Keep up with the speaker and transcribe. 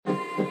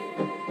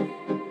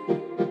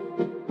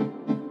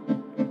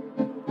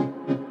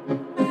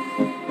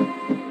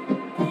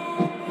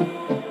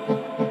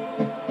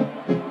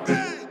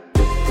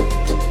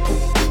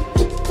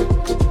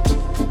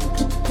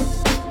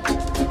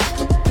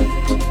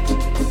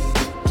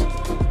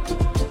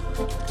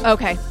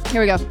Okay,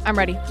 here we go. I'm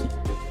ready.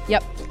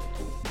 Yep.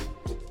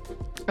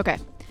 Okay.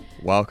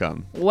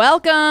 Welcome.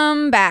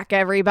 Welcome back,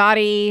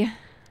 everybody.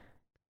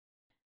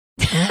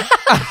 What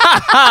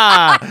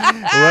are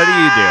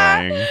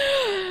you doing?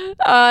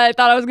 I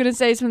thought I was going to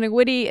say something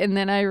witty, and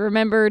then I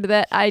remembered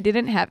that I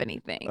didn't have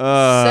anything. What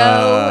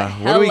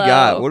hello. do we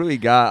got? What do we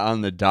got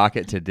on the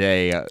docket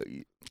today?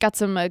 Got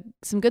some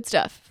good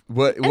stuff.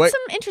 What?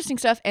 Some interesting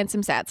stuff and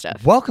some sad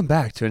stuff. Welcome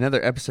back to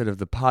another episode of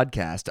the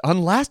podcast.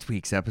 On last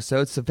week's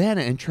episode,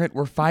 Savannah and Trent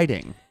were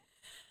fighting.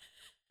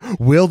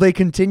 Will they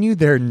continue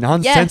their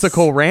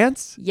nonsensical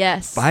rants?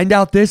 Yes. Find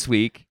out this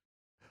week.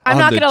 I'm on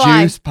not the going to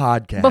lie. Juice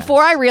Podcast.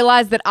 Before I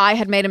realized that I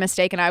had made a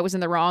mistake and I was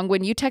in the wrong,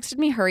 when you texted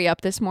me hurry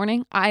up this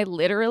morning, I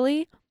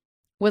literally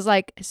was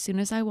like, as soon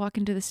as I walk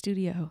into the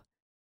studio,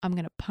 I'm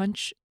going to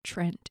punch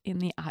Trent in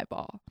the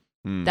eyeball.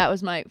 That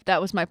was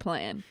my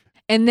plan.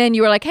 And then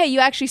you were like, hey, you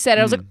actually said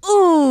it. I was like,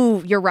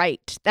 ooh, you're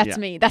right. That's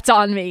me. That's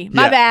on me.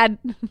 My bad.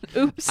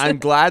 Oops. I'm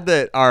glad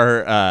that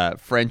our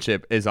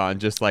friendship is on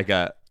just like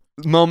a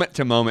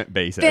moment-to-moment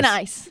basis. Thin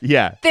ice.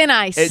 Yeah. Thin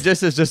ice. It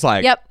just is just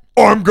like, yep.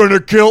 I'm going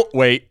to kill...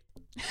 Wait.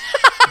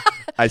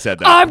 I said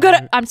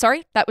that. I'm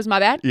sorry. That was my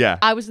bad. Yeah.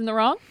 I was in the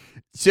wrong.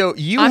 So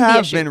I'm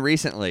have been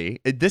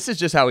recently, this is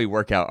just how we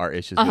work out our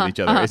issues with each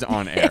other, is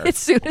on air. As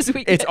soon as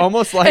we It's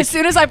almost like... As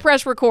soon as I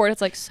press record,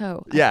 it's like,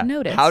 I've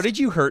noticed. How did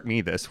you hurt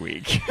me this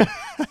week?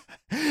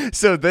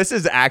 So this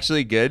is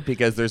actually good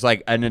because there's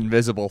like an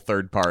invisible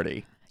third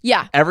party.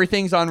 Yeah.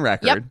 Everything's on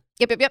record.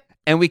 Yep.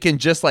 And we can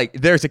just like,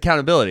 there's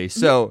accountability.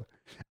 So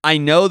I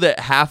know that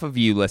half of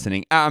you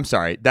listening, I'm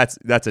sorry, that's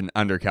an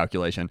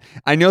undercalculation.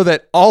 I know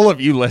that all of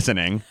you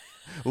listening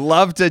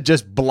love to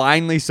just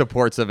blindly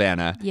support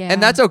Savannah. Yeah.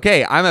 And that's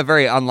okay. I'm a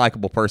very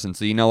unlikable person,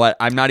 so you know what?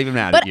 I'm not even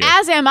mad at you. But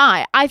as am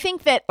I. I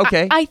think that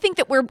I think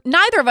that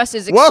neither of us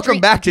is extreme. Welcome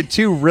back to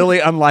two really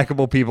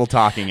unlikable people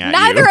talking at you.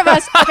 Neither of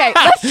us, okay,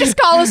 let's just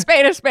call a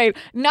spade a spade.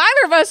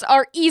 Neither of us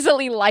are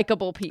easily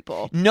likable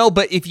people. No,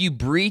 but if you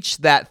breach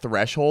that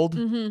threshold,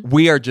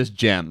 we are just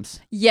gems.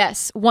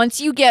 Yes,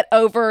 once you get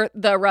over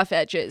the rough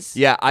edges.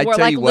 Yeah, I we're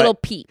tell like you little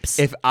what, peeps.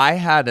 If I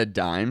had a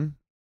dime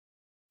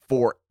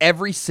for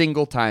every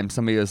single time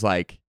somebody was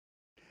I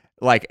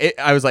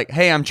was like,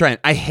 hey, I'm Trent.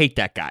 I hate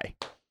that guy.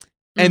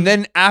 And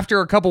then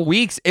after a couple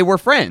weeks, we're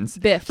friends.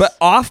 Biffs. But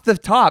off the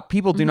top,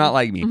 people do not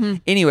like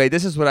me. Anyway,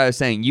 this is what I was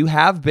saying. You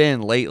have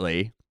been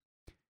lately,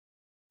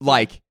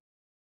 like,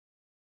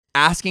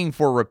 asking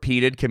for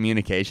repeated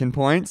communication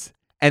points.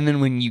 And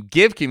then when you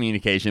give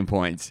communication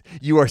points,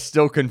 you are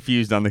still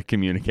confused on the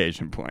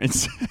communication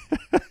points.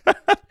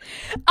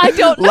 I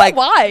don't know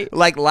why.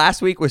 Like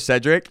last week with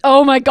Cedric.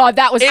 Oh my God,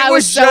 I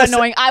was so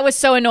annoying. I was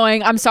so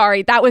annoying. I'm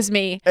sorry. That was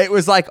me. It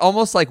was like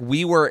almost like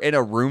we were in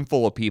a room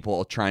full of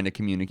people trying to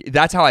communicate.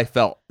 That's how I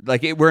felt.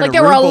 Like we're in a room full of people.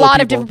 There were a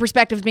lot of different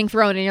perspectives being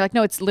thrown, and you're like,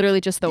 no, it's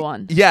literally just the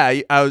one. Yeah,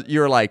 you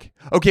were like,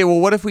 okay, well,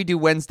 what if we do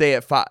Wednesday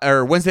at 5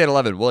 or Wednesday at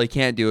 11? Well, he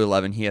can't do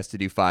 11. He has to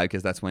do 5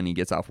 because that's when he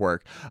gets off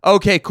work.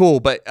 Okay, cool.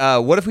 But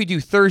what if we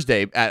do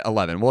Thursday at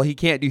 11? Well, he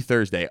can't do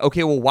Thursday.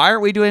 Okay, well, why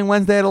aren't we doing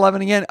Wednesday at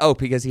 11 again? Oh,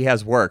 because he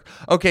has work.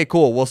 Okay,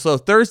 cool. Well, so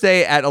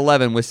Thursday at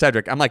 11 with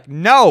Cedric. I'm like,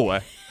 no,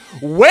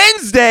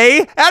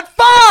 Wednesday at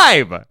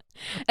 5.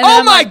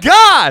 Oh my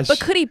gosh!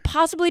 But could he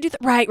possibly do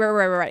right?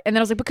 And then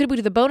I was like, but could we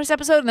do the bonus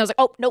episode? And I was like,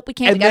 oh nope, we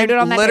can't. We gotta do it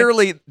on that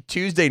literally day.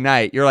 Tuesday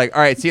night, you're like,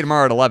 all right, see you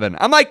tomorrow at 11.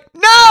 I'm like,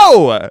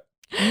 no.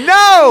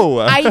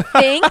 I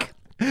think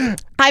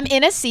I'm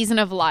in a season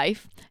of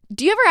life.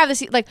 Do you ever have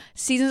this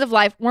seasons of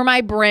life where my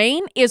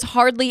brain is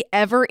hardly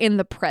ever in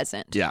the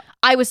present? Yeah.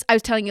 I was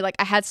telling you, like,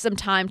 I had some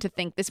time to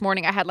think this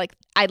morning.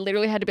 I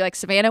literally had to be like,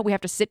 Savannah, we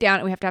have to sit down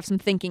and we have to have some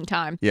thinking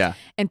time. Yeah.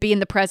 And be in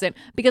the present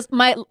because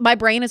my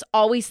brain is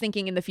always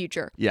thinking in the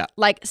future. Yeah.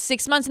 Like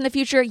 6 months in the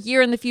future,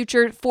 year in the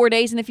future, 4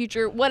 days in the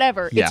future,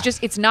 whatever. Yeah.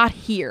 It's not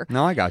here.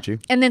 No, I got you.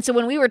 And then so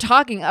when we were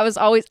talking, I was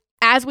always,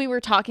 as we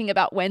were talking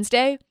about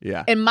Wednesday,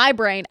 in my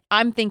brain,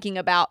 I'm thinking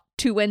about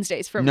 2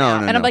 Wednesdays from now.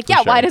 And I'm like,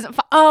 yeah, why doesn't...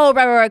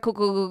 right.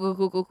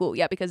 Cool.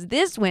 Yeah, because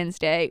this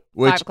Wednesday,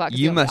 5 o'clock is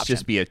you the only must option.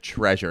 just be a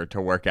treasure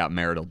to work out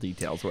marital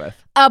details with.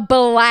 A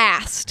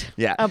blast.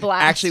 Yeah. A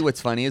blast. Actually,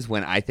 what's funny is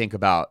when I think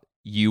about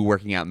you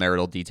working out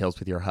marital details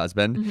with your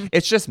husband,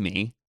 it's just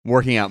me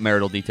working out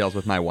marital details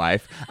with my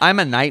wife. I'm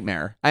a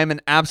nightmare. I am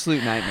an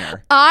absolute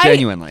nightmare.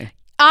 Genuinely.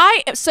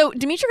 So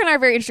Dimitri and I are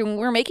very interested when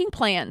we're making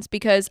plans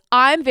because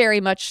I'm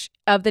very much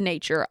of the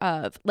nature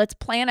of let's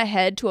plan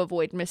ahead to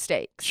avoid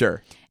mistakes.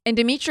 Sure. And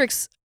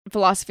Dimitri's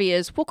philosophy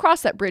is we'll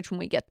cross that bridge when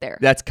we get there.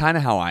 That's kind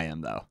of how I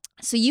am, though.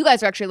 So you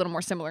guys are actually a little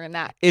more similar in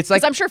that. It's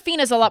like, I'm sure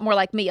Fina's a lot more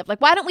like me of like,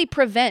 why don't we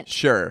prevent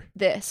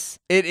this?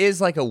 It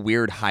is like a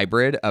weird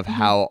hybrid of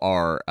how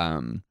our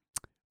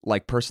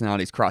like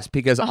personalities cross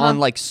because on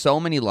like so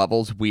many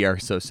levels we are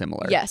so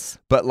similar. Yes.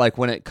 But like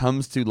when it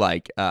comes to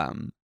like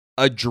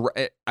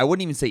I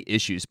wouldn't even say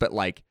issues, but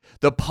like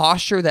the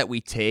posture that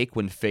we take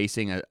when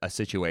facing a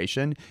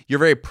situation, you're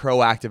very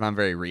proactive. I'm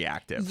very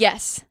reactive.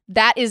 Yes,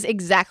 that is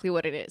exactly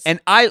what it is. And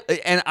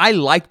I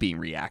like being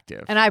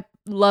reactive. And I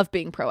love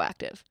being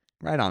proactive.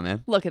 Right on,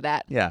 man. Look at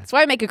that. Yeah. That's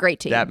why I make a great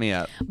team. Dap me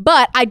up.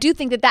 But I do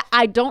think that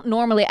I don't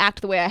normally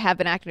act the way I have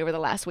been acting over the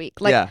last week.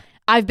 Like, Yeah.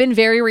 I've been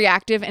very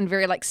reactive and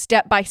very like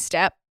step by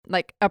step,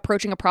 like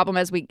approaching a problem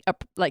as we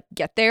like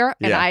get there.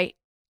 And I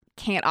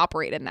can't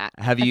operate in that.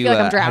 Have I you feel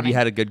like I'm drowning. have you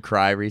had a good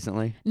cry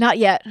recently? Not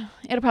yet.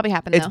 It'll probably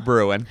happen It's though.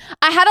 brewing.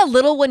 I had a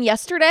little one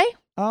yesterday,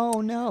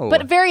 Oh no.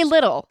 but very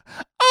little.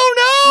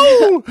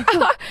 Oh no!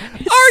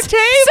 Our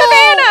table!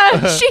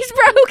 Savannah! She's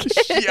broken!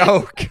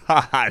 Oh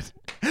God.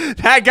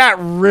 That got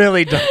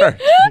really dark.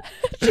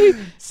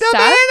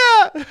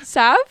 Savannah!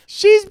 Sav?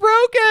 She's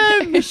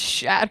broken! It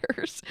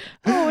shatters.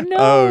 Oh no.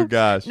 Oh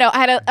gosh. No, I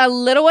had a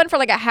little one for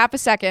like a half a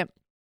second.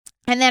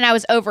 And then I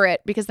was over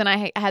it because then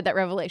I had that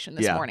revelation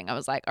this morning. I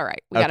was like, all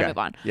right, we got to move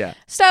on. Yeah.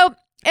 So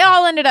it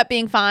all ended up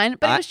being fine,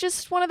 but it was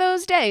just one of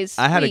those days.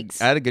 I had weeks.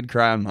 a good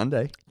cry on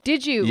Monday.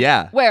 Did you?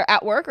 Yeah. Where?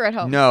 At work or at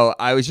home? No,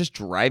 I was just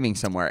driving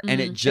somewhere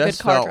and it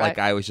just car felt drive. like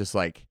I was just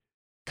like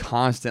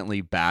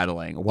constantly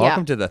battling.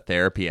 Welcome to the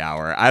therapy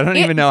hour. I don't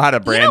even know how to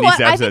brand you know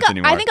these episodes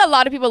anymore. I think a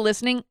lot of people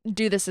listening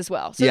do this as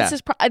well. So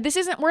this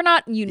isn't, we're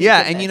not unique.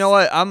 Yeah, in and this. you know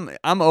what?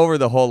 I'm over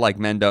the whole like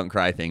men don't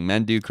cry thing.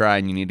 Men do cry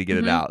and you need to get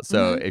it out.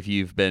 So if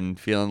you've been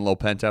feeling a little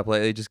pent up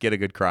lately, just get a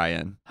good cry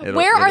in.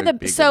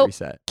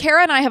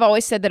 Kara and I have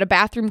always said that a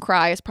bathroom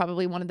cry is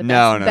probably one of the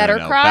better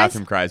cries.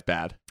 Bathroom cry is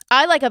bad.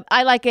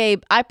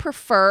 I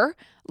prefer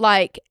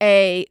like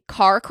a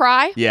car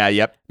cry. Yeah,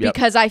 yep.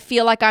 Because I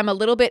feel like I'm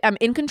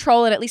in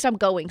control and at least I'm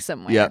going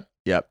somewhere.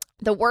 Yep.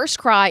 The worst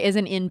cry is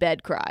an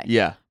in-bed cry.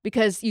 Yeah.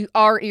 Because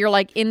you're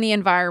like in the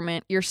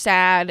environment, you're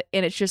sad,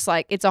 and it's just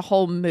like, it's a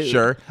whole mood.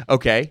 Sure.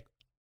 Okay.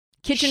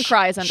 Kitchen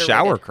cry is underrated.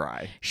 Shower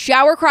cry.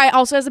 Shower cry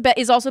also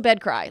is also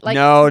bed cry. Like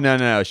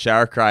no.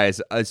 Shower cry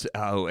is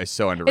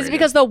so underrated. It's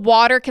because the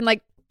water can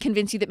like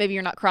convince you that maybe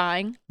you're not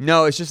crying.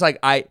 No, it's just like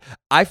I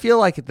feel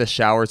like the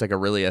shower is like a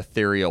really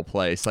ethereal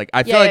place. Like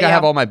I feel I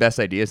have all my best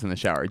ideas in the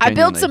shower. Genuinely. I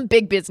build some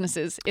big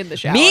businesses in the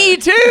shower. Me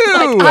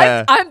too.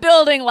 Like, I'm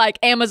building like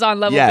Amazon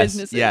level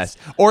businesses. Yes.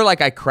 Or like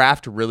I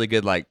craft really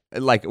good like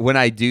when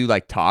I do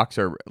like talks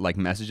or like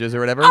messages or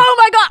whatever. Oh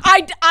my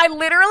god, I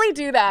literally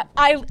do that.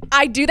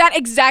 I do that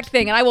exact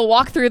thing, and I will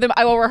walk through them.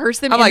 I will rehearse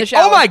them in the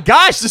shower. Oh my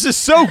gosh, this is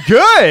so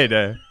good.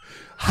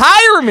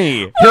 Hire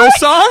me,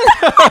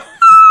 Hillsong.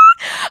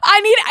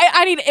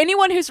 I need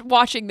anyone who's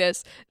watching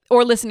this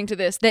or listening to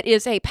this that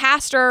is a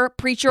pastor,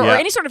 preacher, or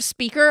any sort of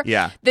speaker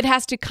that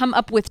has to come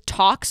up with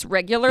talks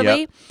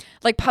regularly,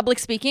 like public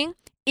speaking.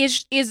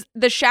 Is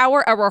the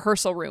shower a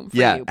rehearsal room for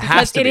you?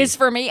 Because it is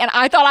for me, and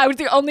I thought I was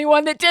the only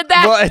one that did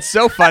that. Well, it's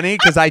so funny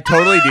because I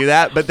totally do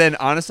that, but then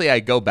honestly,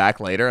 I go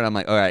back later and I'm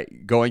like, all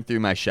right, going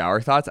through my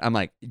shower thoughts, I'm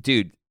like,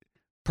 dude,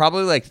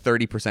 probably like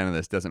 30% of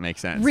this doesn't make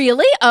sense.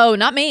 Really? Oh,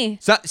 not me.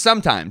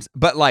 Sometimes,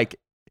 but like.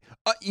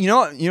 You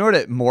know what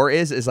it more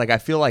is like I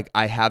feel like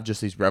I have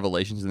just these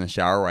revelations in the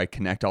shower where I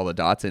connect all the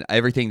dots and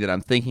everything that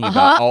I'm thinking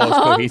about all is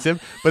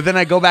cohesive. But then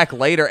I go back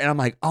later and I'm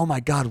like, oh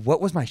my God,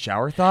 what was my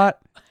shower thought?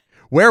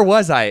 Where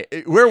was I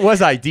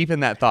deep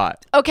in that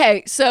thought?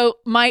 Okay, so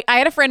I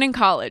had a friend in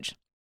college.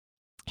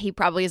 He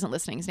probably isn't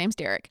listening. His name's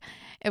Derek,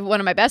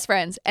 one of my best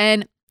friends,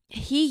 and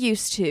he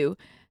used to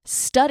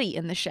study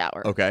in the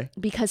shower. Okay.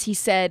 Because he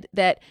said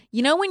that,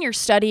 when you're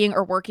studying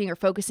or working or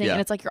focusing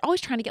and it's like you're always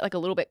trying to get like a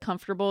little bit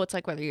comfortable. It's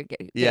like whether you're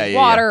getting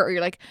water or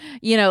you're like,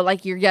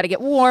 like you got to get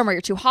warm or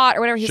you're too hot or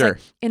whatever. He's like,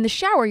 in the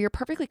shower, you're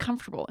perfectly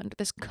comfortable under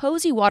this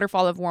cozy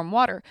waterfall of warm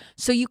water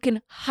so you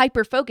can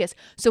hyper focus.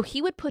 So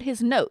he would put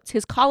his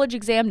college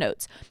exam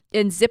notes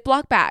in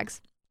Ziploc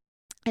bags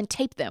and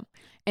tape them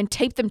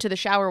to the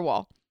shower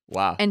wall.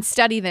 Wow. And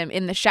study them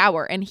in the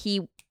shower. And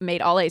he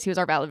made all A's. He was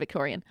our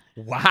valedictorian.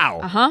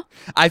 Wow. Uh-huh.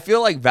 I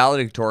feel like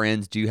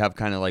valedictorians do have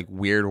kind of like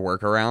weird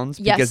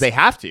workarounds because they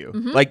have to.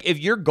 Mm-hmm. Like if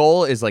your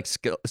goal is like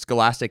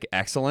scholastic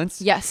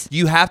excellence,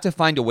 you have to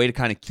find a way to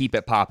kind of keep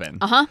it popping.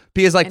 Uh-huh.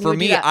 Because like for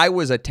me, I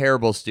was a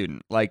terrible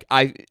student. Like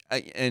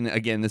and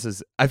again,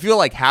 I feel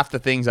like half the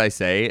things I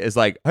say is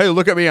like, hey,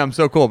 look at me, I'm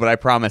so cool. But I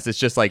promise it's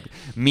just like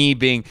me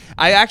being,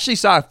 I actually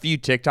saw a few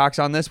TikToks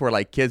on this where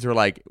like kids were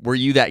like, were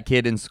you that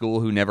kid in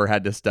school who never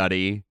had to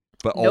study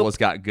but always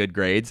got good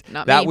grades?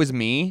 That was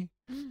me.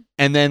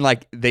 And then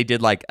like they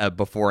did like a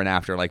before and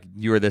after, like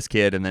you were this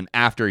kid, and then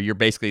after you're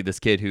basically this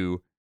kid who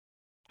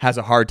has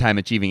a hard time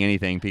achieving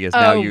anything because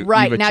now you've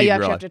now you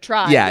actually have to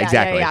try. Yeah,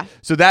 exactly. Yeah.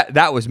 So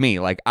that was me.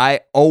 Like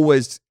I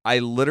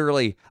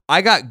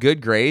got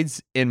good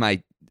grades in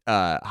my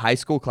high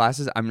school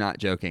classes. I'm not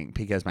joking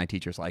because my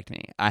teachers liked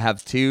me. I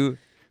have 2,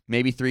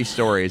 maybe 3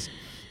 stories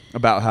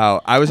about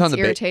how I was on the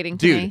irritating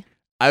to me.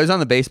 I was on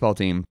the baseball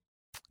team,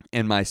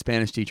 and my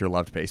Spanish teacher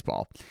loved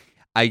baseball.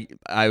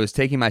 I was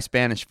taking my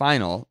Spanish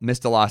final. Miss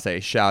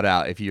DeLasse, shout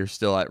out if you're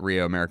still at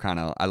Rio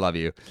Americano. I love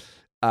you.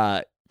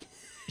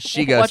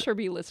 She goes, watch her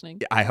be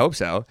listening. I hope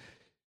so.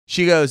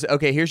 She goes,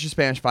 okay, here's your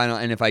Spanish final,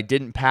 and if I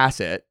didn't pass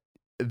it,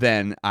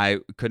 then I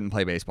couldn't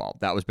play baseball.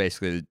 That was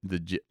basically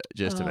the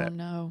gist of it. Oh,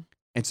 no.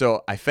 And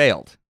so I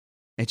failed.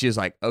 And she was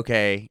like,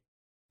 okay,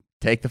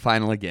 take the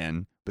final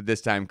again, but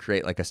this time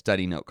create like a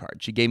study note card.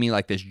 She gave me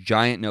like this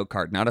giant note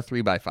card, not a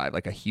 3x5,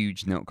 like a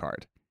huge note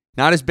card.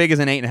 Not as big as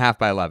an 8.5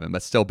 by 11,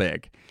 but still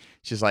big.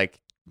 She's like,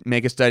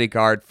 make a study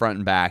card, front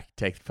and back,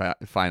 take the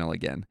final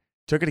again.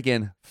 Took it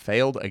again,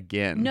 failed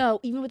again. No,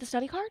 even with the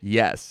study card?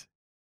 Yes.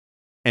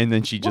 And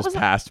then she just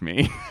passed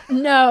me.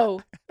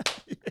 No.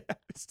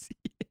 Yes.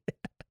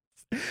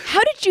 How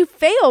did you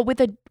fail with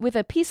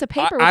a piece of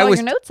paper with all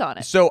your notes on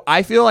it? So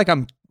I feel like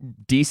I'm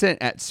decent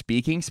at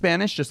speaking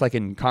Spanish, just like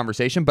in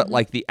conversation, but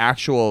like the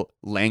actual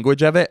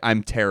language of it,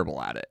 I'm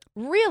terrible at it.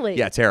 Really?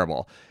 Yeah,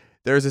 terrible.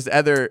 My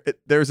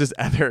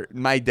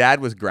dad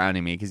was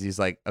grounding me because he's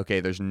like, okay,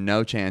 there's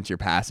no chance you're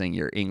passing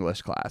your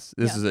English class.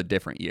 This is a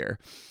different year.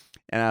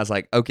 And I was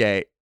like,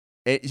 okay.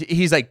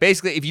 He's like,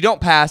 basically, if you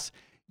don't pass,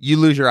 you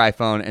lose your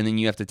iPhone, and then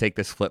you have to take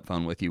this flip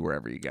phone with you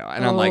wherever you go.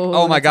 And I'm like,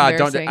 oh my God,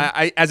 don't.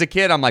 I as a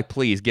kid, I'm like,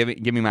 please give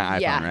me my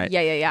iPhone, right?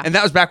 Yeah. And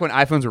that was back when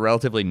iPhones were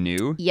relatively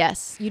new.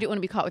 Yes, you didn't want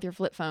to be caught with your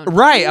flip phone.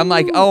 Right. I'm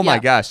like, oh my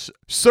gosh,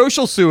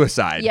 social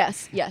suicide.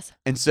 Yes.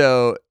 And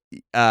so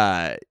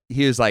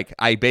he was like,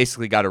 I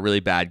basically got a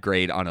really bad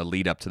grade on a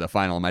lead up to the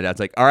final. And my dad's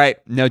like, all right,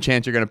 no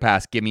chance you're gonna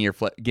pass. Give me your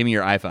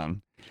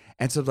iPhone.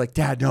 And so I'm like,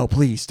 Dad, no,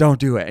 please don't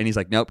do it. And he's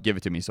like, nope, give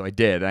it to me. So I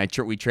did. And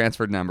we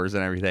transferred numbers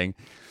and everything.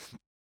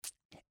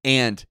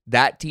 And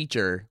that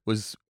teacher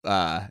was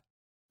I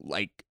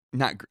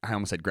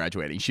almost said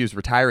graduating. She was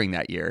retiring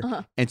that year.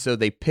 Uh-huh. And so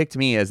they picked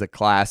me as a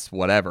class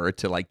whatever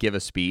to like give a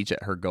speech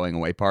at her going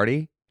away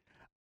party.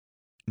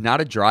 Not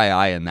a dry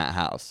eye in that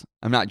house.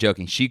 I'm not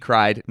joking. She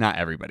cried. Not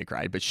everybody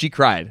cried, but she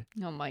cried.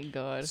 Oh my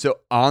God. So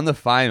on the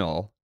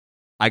final,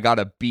 I got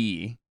a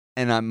B,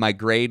 and my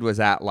grade was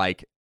at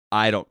like,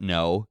 I don't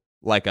know,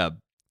 like a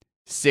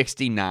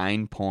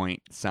 69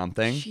 point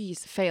something. Jeez,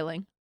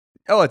 failing.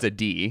 Oh, it's a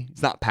D.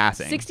 It's not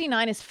passing.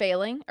 69 is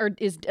failing, or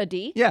is a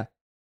D? Yeah.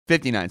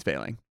 59 is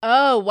failing.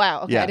 Oh,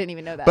 wow. Okay, yeah. I didn't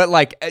even know that. But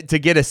like to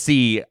get a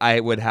C, I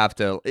would have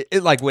to,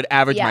 it like would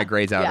average my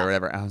grades out or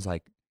whatever. I was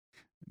like,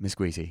 Miss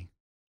Squeezy,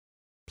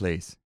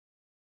 please,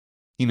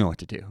 you know what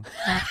to do.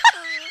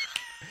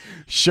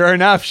 Sure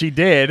enough, she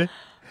did.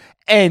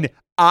 And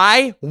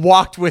I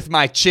walked with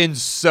my chin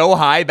so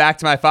high back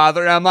to my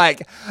father, and I'm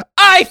like,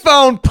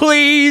 iPhone,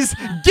 please,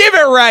 give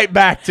it right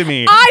back to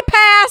me. I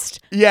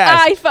passed.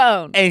 Yes.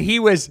 iPhone. And he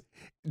was,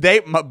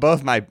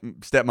 both my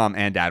stepmom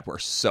and dad were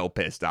so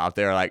pissed off.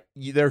 They were like,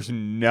 there's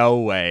no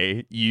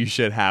way you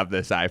should have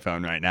this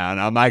iPhone right now. And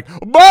I'm like, but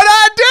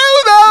I do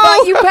though.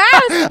 But you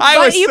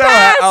passed.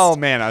 Passed. Oh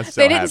man, I was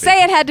so They didn't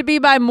say it had to be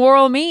by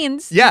moral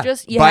means. Yeah.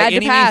 You by had to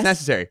any pass. means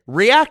necessary.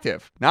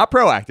 Reactive, not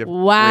proactive.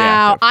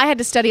 Wow. Reactive. I had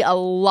to study a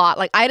lot.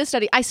 Like I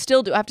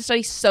still do. I have to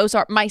study so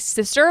hard. My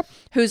sister,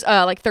 who's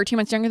like 13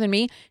 months younger than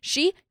me,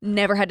 she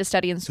never had to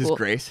study in school. This is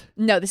Grace?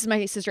 No, this is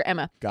my sister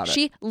Emma. Got it.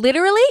 She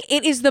literally,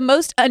 it is the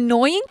most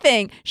annoying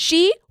thing.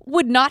 She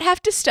would not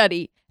have to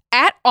study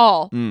at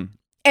all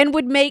and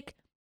would make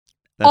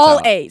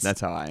A's.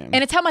 That's how I am.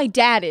 And it's how my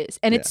dad is.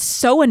 And it's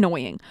so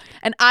annoying.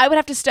 And I would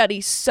have to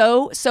study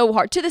so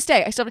hard. To this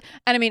day, and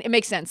I mean, it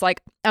makes sense.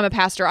 Like, I'm a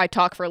pastor, I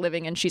talk for a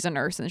living, and she's a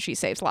nurse, and she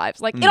saves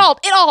lives. Like, it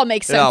all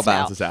makes sense. It all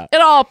balances out.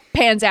 It all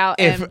pans out.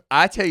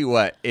 I tell you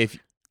what,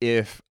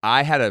 if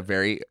I had a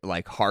very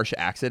like harsh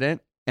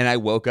accident and I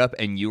woke up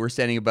and you were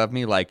standing above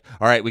me like,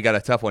 all right, we got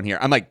a tough one here,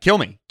 I'm like, kill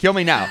me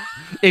now.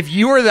 If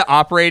you were the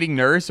operating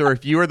nurse, or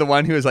if you were the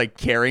one who was like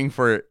caring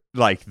for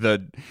like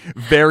the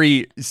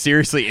very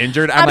seriously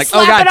injured, I'm like,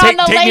 oh God, take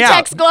me out.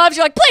 Latex gloves.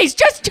 You're like, please,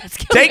 just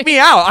kill take me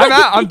out. I'm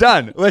out. I'm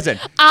done. Listen,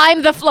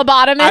 I'm the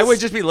phlebotomist. I would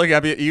just be looking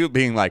at you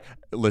being like,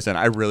 listen,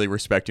 I really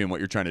respect you and what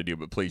you're trying to do,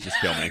 but please just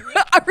kill me.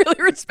 I really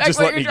respect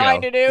what you're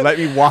trying to do. Let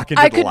me walk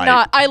into the light.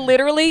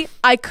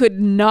 I could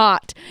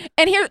not.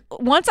 And here,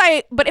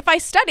 but if I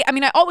study, I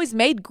mean, I always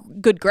made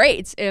good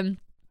grades in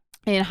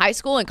high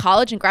school and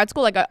college and grad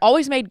school. Like I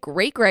always made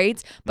great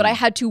grades, but I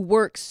had to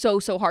work so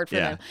hard for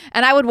them.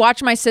 And I would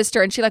watch my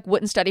sister, and she like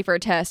wouldn't study for a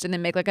test and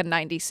then make like a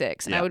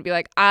 96. And I would be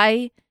like,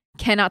 I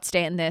cannot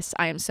stand this.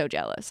 I am so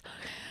jealous.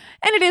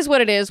 And it is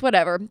what it is,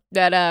 whatever.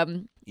 But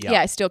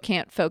I still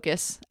can't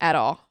focus at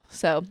all.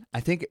 So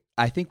I think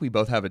we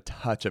both have a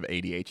touch of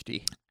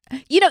ADHD.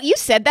 You know, you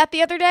said that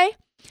the other day,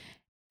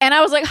 and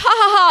I was like, ha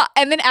ha ha.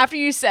 And then after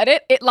you said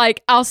it,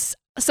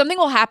 something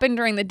will happen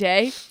during the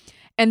day,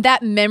 and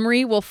that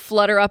memory will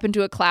flutter up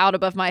into a cloud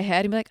above my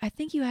head and be like, I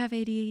think you have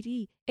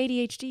ADHD.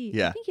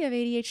 Yeah. I think you have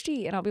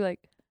ADHD. And I'll be like,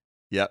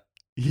 yep.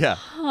 Yeah.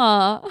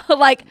 Huh.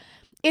 Like,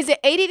 is it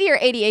ADD or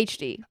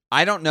ADHD?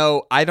 I don't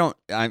know.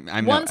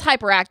 I'm One's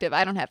hyperactive.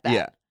 I don't have that.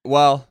 Yeah.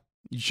 Well,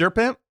 you sure,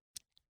 pimp?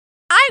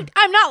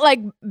 I'm not like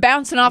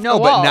bouncing off the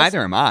walls. No, but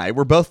neither am I.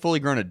 We're both fully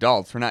grown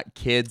adults. We're not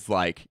kids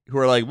like who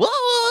are like,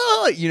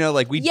 whoa, you know,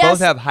 like we both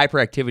have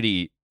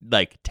hyperactivity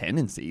like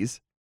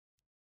tendencies.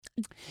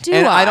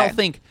 I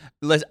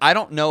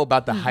don't know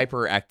about the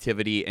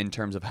hyperactivity in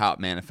terms of how it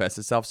manifests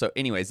itself. So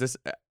anyways,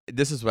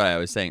 this is what I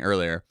was saying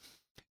earlier.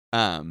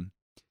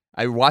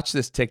 I watched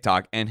this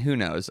TikTok, and who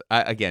knows?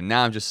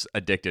 Now I'm just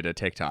addicted to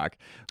TikTok.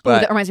 But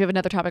that reminds me of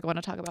another topic I want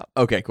to talk about.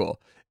 Okay,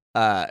 cool.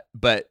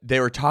 But they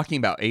were talking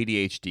about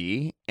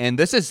ADHD, and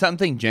this is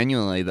something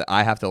genuinely that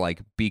I have to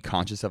like be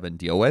conscious of and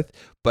deal with.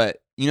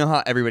 But you know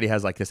how everybody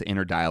has like this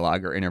inner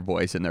dialogue or inner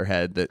voice in their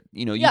head that,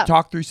 you know, you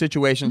talk through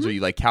situations or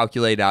you like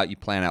calculate out, you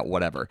plan out,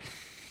 whatever.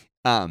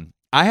 I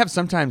have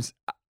sometimes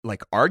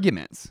like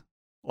arguments.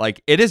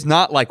 Like it is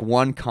not like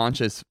one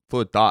conscious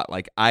fluid thought.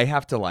 Like I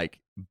have to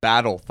like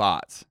battle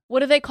thoughts.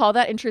 What do they call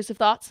that? Intrusive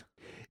thoughts?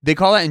 They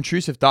call that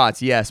intrusive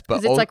thoughts, yes,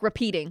 but it's like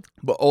repeating.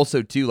 But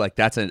also too, like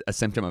that's a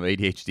symptom of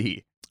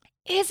ADHD.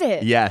 Is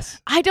it? Yes.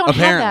 I don't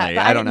Apparently, have that.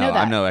 But I don't know. That.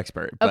 I'm no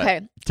expert. But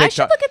okay. I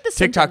should look at the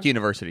TikTok symptoms.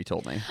 University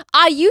told me.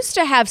 I used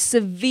to have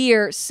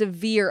severe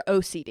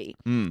OCD.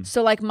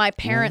 So like my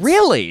parents.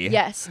 Really?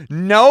 Yes.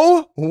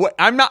 No,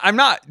 I'm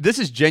not. This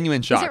is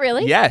genuine shock. Is it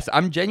really? Yes,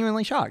 I'm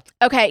genuinely shocked.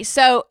 Okay,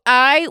 so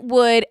I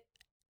would,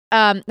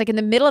 like in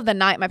the middle of the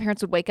night, my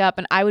parents would wake up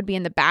and I would be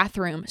in the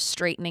bathroom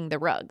straightening the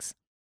rugs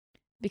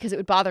because it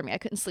would bother me. I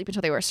couldn't sleep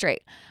until they were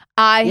straight.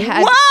 I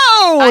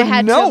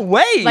had no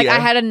way. Like I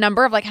had a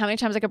number of like how many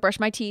times I could brush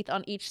my teeth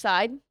on each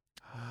side.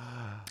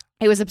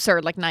 It was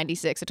absurd, like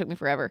 96. It took me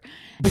forever.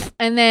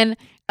 And then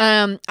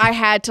I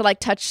had to like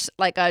touch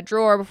like a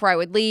drawer before I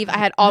would leave. I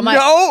had all my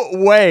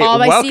No way. all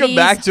my Welcome CDs.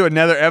 back to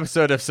another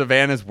episode of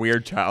Savannah's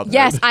Weird Childhood.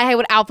 Yes, I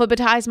would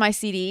alphabetize my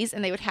CDs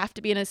and they would have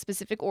to be in a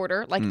specific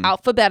order, like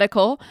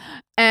alphabetical.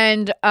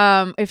 And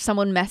if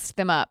someone messed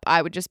them up,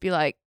 I would just be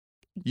like,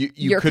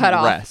 you're cut couldn't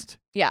off. rest.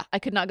 Yeah, I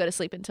could not go to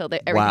sleep until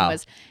everything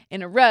was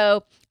in a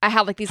row. I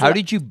had like these. How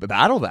did you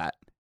battle that?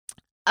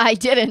 I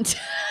didn't.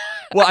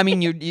 Well, I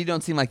mean, you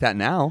don't seem like that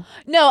now.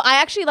 No, I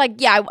actually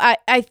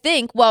I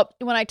think, well,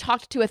 when I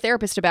talked to a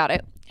therapist about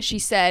it, she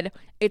said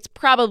it's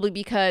probably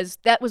because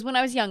that was when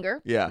I was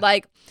younger. Yeah.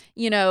 Like,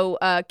 you know,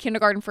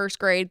 kindergarten, first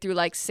grade through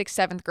like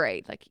 6th, 7th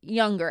grade, like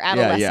younger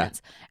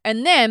adolescence. Yeah.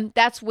 And then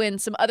that's when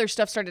some other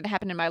stuff started to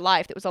happen in my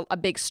life that was a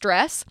big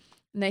stress.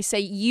 And they say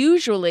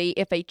usually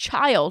if a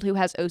child who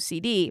has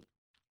OCD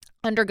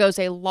undergoes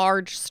a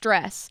large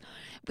stress,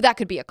 that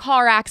could be a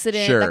car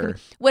accident, sure. that could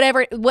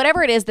be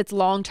whatever it is that's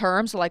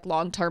long-term, so like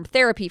long-term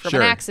therapy from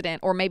an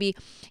accident, or maybe,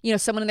 you know,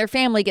 someone in their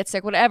family gets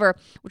sick, whatever,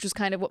 which was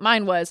kind of what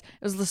mine was.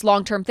 It was this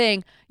long-term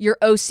thing. Your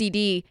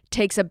OCD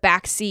takes a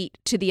back seat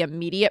to the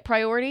immediate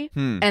priority,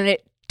 and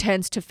it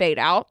tends to fade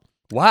out.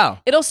 Wow.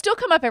 It'll still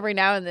come up every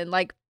now and then,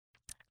 like,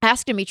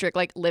 ask Dimitri,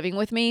 like living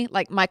with me,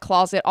 like my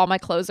closet, all my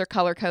clothes are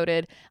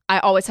color-coded. I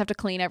always have to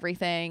clean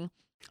everything.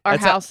 Our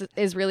house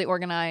is really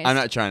organized. I'm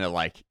not trying to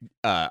like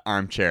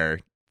armchair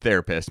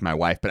therapist my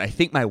wife, but I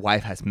think my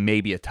wife has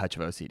maybe a touch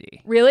of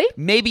OCD. Really?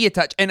 Maybe a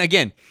touch. And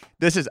again,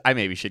 I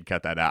maybe should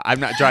cut that out.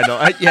 I'm not trying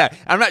to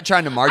I'm not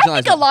trying to marginalize.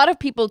 I think a lot of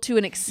people to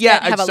an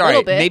extent have a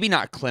little bit. Maybe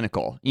not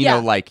clinical. You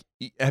know, like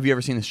have you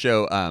ever seen the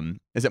show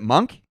is it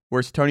Monk?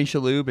 Where's Tony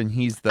Shalhoub and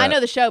he's the... I know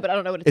the show, but I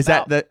don't know what it's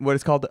about. Is that what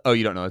it's called? Oh,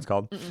 you don't know what it's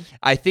called? Mm-mm.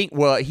 I think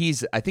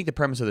the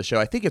premise of the show,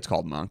 I think it's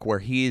called Monk, where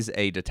he's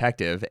a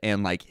detective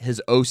and like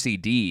his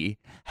OCD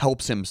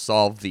helps him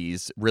solve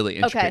these really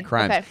intricate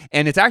crimes. Okay.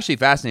 And it's actually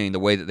fascinating the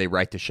way that they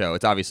write the show.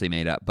 It's obviously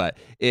made up, but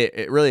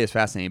it really is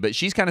fascinating. But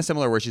she's kind of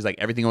similar where she's like,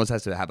 everything always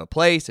has to have a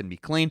place and be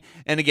clean.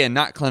 And again,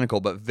 not clinical,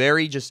 but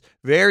very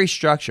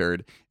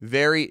structured,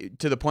 very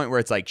to the point where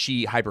it's like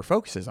she hyper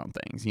focuses on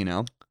things, you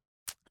know?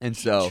 And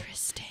so,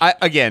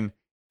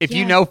 if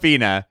you know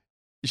Fina,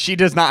 she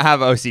does not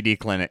have OCD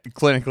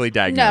clinically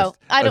diagnosed. No,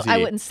 I don't. OCD. I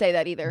wouldn't say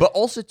that either. But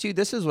also, too,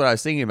 this is what I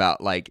was thinking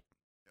about. Like,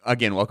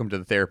 again, welcome to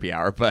the therapy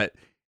hour. But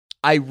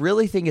I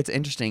really think it's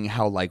interesting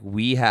how, like,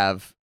 we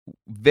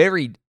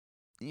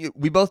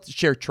both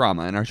share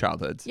trauma in our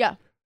childhoods. Yeah.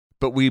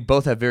 But we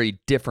both have very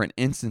different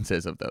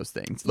instances of those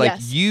things. Like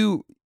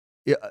you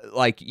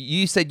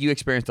said, you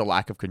experienced a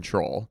lack of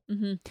control.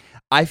 Mm-hmm.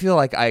 I feel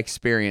like I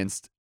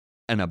experienced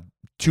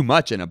too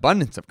much an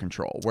abundance of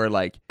control where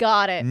like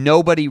got it.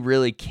 Nobody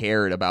really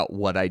cared about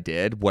what I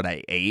did, what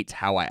I ate,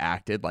 how I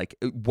acted, like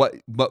what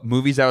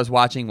movies I was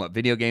watching, what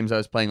video games I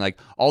was playing, like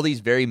all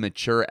these very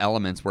mature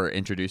elements were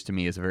introduced to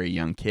me as a very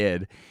young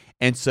kid.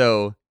 And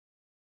so,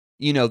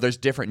 you know, there's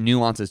different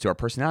nuances to our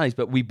personalities,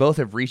 but we both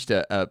have reached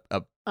a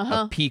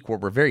peak where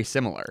we're very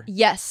similar.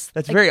 Yes.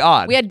 That's like, very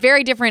odd. We had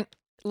very different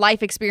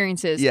life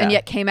experiences and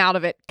yet came out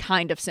of it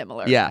kind of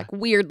similar. Yeah. Like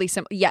weirdly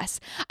similar.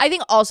 Yes. I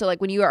think also like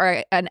when you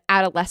are an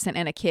adolescent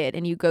and a kid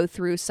and you go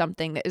through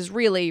something that is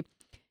really,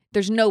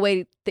 there's no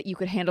way that you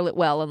could handle it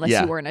well unless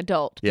you were an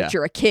adult. Yeah. But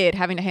you're a kid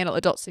having to handle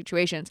adult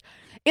situations.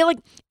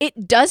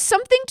 It does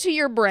something to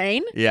your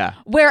brain. Yeah.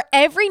 Where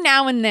every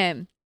now and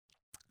then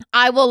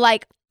I will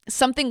like,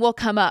 something will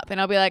come up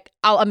and I'll be like,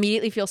 I'll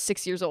immediately feel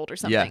 6 years old or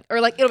something. Yeah.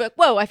 Or like, it'll be like,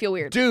 whoa, I feel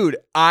weird. Dude,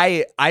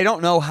 I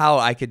don't know how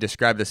I could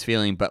describe this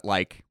feeling, but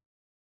like,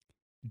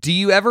 do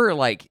you ever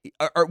like,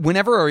 or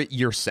whenever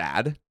you're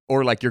sad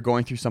or like you're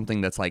going through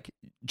something that's like,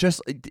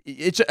 just,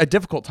 it's a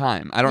difficult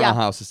time. I don't know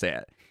how else to say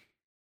it.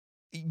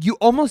 You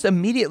almost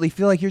immediately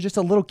feel like you're just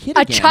a little kid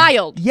again. A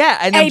child. Yeah.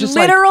 And I'm just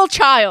literal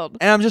child.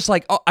 And I'm just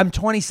like, oh, I'm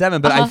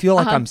 27, but I feel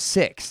like I'm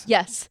 6.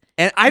 Yes.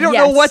 And I don't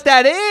know what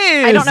that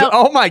is. I don't know.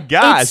 Oh my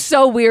gosh. It's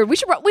so weird. We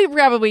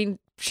probably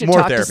should more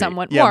talk therapy. to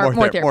someone. Yeah,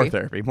 more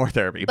therapy. More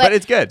therapy. But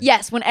it's good.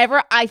 Yes,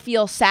 whenever I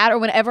feel sad or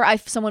whenever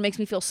someone makes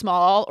me feel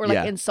small or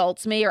like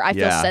insults me or I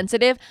feel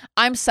sensitive,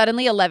 I'm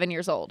suddenly 11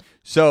 years old.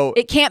 So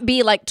it can't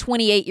be like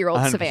 28-year-old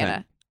 100%.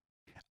 Savannah.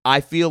 I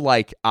feel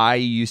like I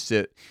used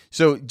to.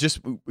 So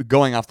just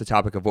going off the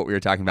topic of what we were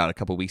talking about a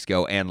couple weeks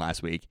ago and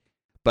last week,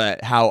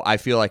 but how I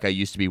feel like I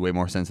used to be way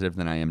more sensitive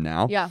than I am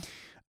now. Yeah.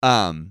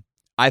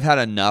 I've had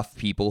enough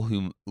people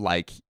who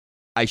like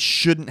I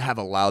shouldn't have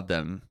allowed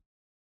them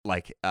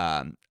like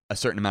a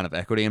certain amount of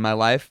equity in my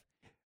life,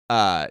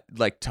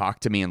 like talk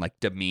to me and like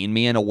demean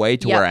me in a way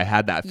to where I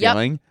had that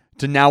feeling.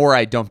 To now where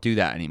I don't do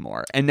that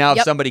anymore. And now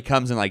if somebody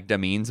comes and like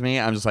demeans me,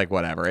 I'm just like,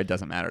 whatever. It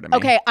doesn't matter to me.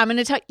 Okay, I'm going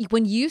to tell you,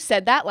 when you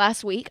said that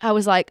last week, I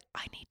was like,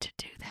 I need to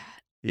do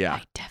that. Yeah.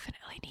 I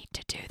definitely need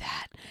to do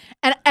that.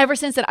 And ever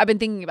since then, I've been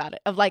thinking about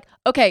it of like,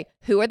 okay,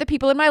 who are the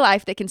people in my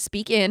life that can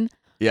speak in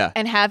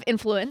and have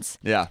influence?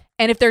 Yeah.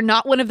 And if they're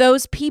not one of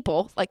those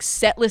people, like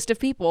set list of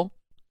people,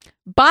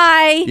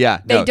 bye. Yeah.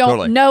 They don't,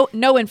 totally.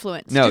 no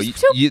influence. No,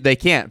 Just, they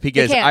can't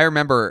because they can't.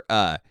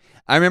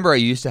 I remember I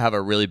used to have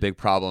a really big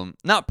problem,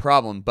 not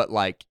problem, but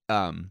like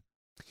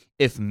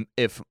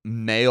if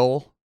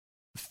male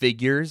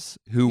figures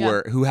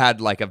who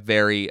had like a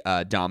very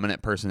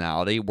dominant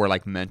personality were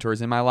like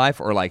mentors in my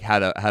life or like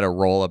had a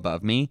role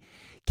above me,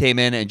 came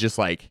in and just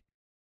like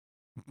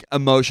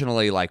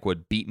emotionally like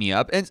would beat me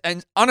up.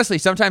 And honestly,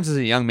 sometimes as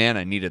a young man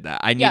I needed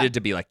that. I needed to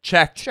be like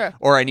checked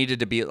or I needed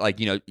to be like,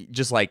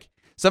 just like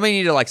somebody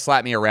needed to like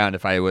slap me around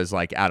if I was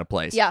like out of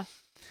place. Yeah.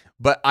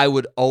 But I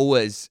would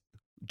always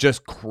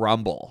just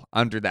crumble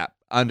under that.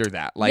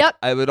 Like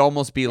I would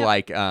almost be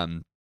like,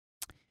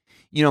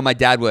 my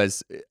dad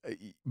was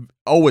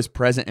always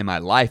present in my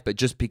life, but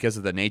just because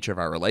of the nature of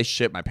our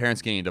relationship, my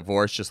parents getting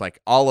divorced, just like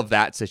all of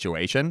that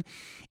situation,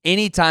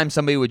 anytime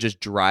somebody would just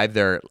drive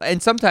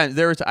and sometimes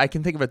I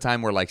can think of a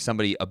time where like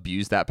somebody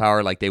abused that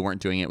power, like they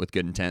weren't doing it with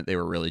good intent. They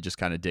were really just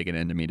kind of digging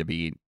into me to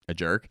be a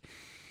jerk.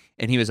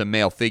 And he was a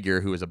male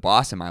figure who was a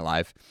boss in my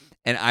life.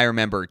 And I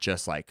remember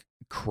just like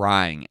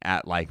crying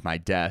at like my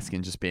desk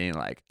and just being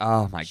like,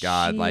 oh my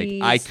God,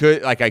 Jeez.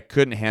 I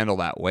couldn't handle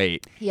that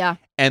weight. Yeah.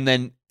 And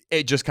then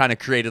it just kind of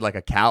created like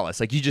a callus.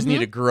 Like you just need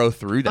to grow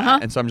through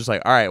that. And so I'm just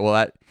like, all right, well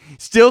that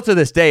still to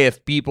this day,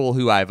 if people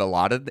who I've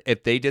allotted,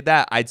 if they did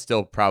that, I'd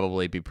still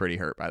probably be pretty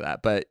hurt by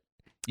that. But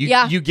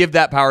you give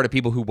that power to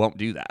people who won't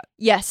do that.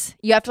 Yes.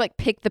 You have to like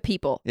pick the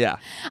people. Yeah.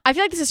 I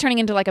feel like this is turning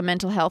into like a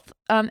mental health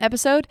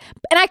episode.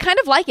 And I kind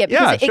of like it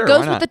because it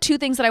goes with the two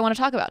things that I want to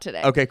talk about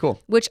today. Okay,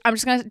 cool. Which I'm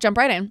just going to jump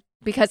right in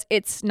because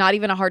it's not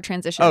even a hard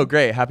transition. Oh,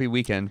 great. Happy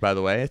weekend, by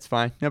the way. It's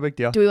fine. No big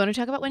deal. Do we want to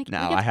talk about weekend?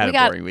 No, I had a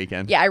boring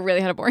weekend. Yeah, I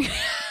really had a boring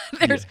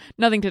There's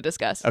nothing to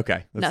discuss.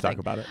 Okay, let's talk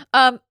about it.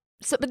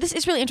 But this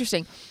is really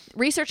interesting.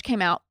 Research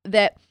came out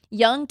that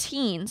young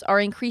teens are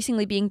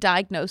increasingly being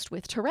diagnosed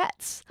with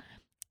Tourette's.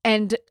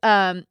 And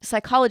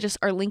psychologists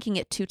are linking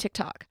it to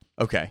TikTok.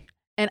 Okay.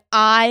 And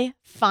I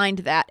find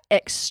that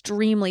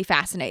extremely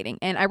fascinating.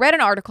 And I read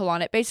an article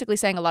on it basically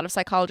saying a lot of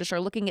psychologists are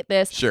looking at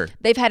this. Sure.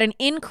 They've had an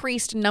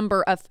increased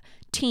number of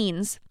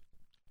teens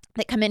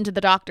that come into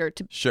the doctor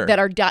that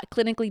are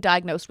clinically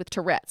diagnosed with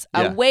Tourette's,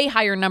 a way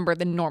higher number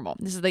than normal.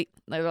 This is they're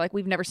like,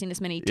 we've never seen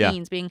this many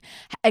teens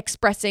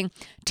expressing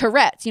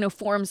Tourette's,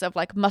 forms of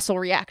like muscle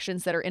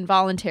reactions that are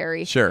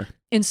involuntary. Sure.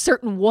 And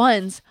certain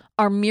ones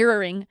are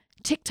mirroring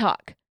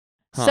TikTok.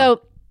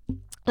 So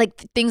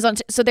like things on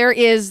so there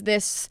is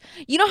this,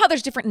 how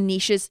there's different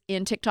niches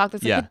in TikTok.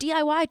 There's like the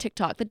DIY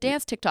TikTok, the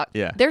dance TikTok.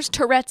 Yeah. There's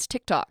Tourette's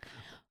TikTok.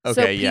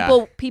 Okay,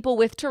 so people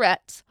with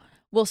Tourette's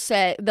will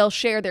say they'll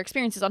share their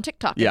experiences on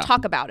TikTok and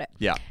talk about it.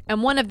 Yeah.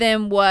 And one of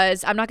them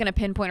was, I'm not going to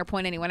pinpoint or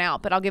point anyone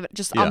out, but I'll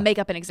I'll make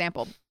up an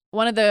example.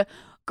 One of the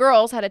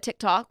girls had a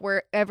TikTok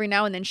where every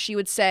now and then she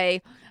would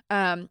say,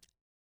 I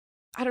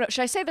don't know,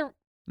 should I say the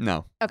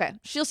No. Okay.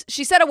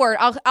 She said a word.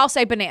 I'll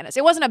say bananas.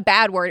 It wasn't a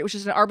bad word. It was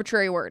just an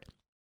arbitrary word.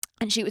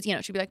 And she was,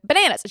 she'd be like,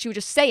 bananas. And she would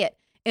just say it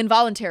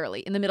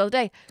involuntarily in the middle of the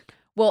day.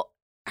 Well,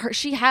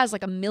 she has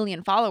like 1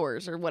 million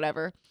followers or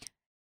whatever.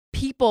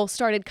 People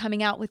started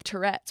coming out with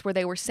Tourette's where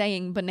they were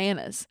saying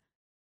bananas,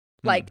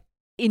 like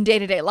in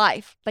day-to-day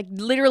life, like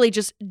literally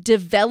just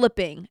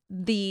developing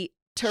the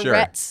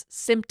Tourette's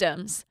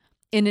symptoms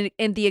in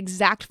the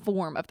exact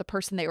form of the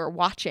person they were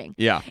watching.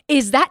 Yeah.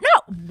 Is that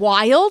not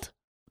wild?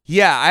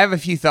 Yeah, I have a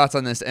few thoughts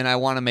on this, and I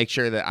want to make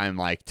sure that I'm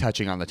like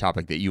touching on the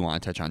topic that you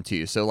want to touch on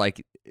too. So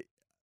like,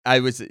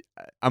 I'm going to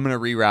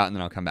reroute and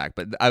then I'll come back.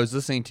 But I was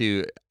listening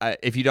to,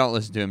 if you don't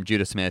listen to him,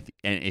 Judah Smith,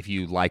 and if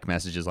you like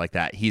messages like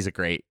that, he's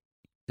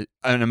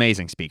an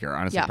amazing speaker,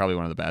 honestly, probably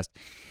one of the best.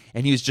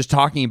 And he was just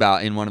talking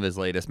about in one of his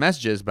latest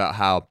messages about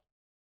how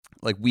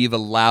like we've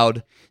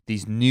allowed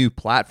these new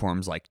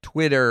platforms like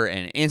Twitter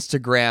and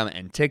Instagram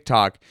and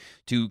TikTok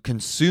to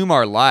consume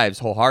our lives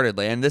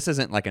wholeheartedly. And this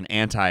isn't like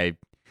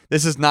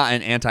this is not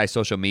an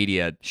anti-social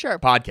media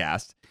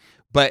podcast,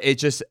 but it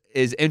just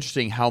is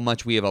interesting how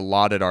much we have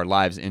allotted our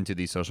lives into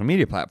these social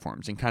media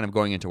platforms and kind of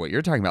going into what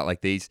you're talking about.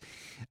 Like these,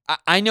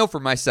 I know for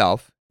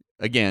myself,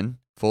 again,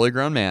 fully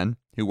grown man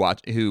who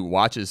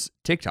watches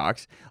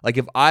TikToks. Like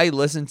if I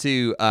listen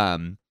to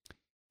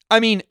I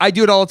mean, I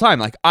do it all the time.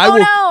 Like no,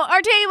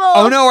 our table.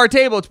 Oh no, our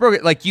table, it's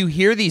broken. Like you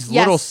hear these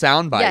little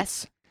sound bites.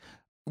 Yes.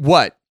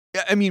 What?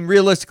 I mean,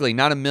 realistically,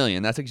 not a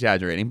million. That's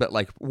exaggerating, but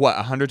like what,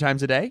 100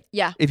 times a day?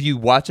 Yeah. If you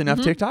watch enough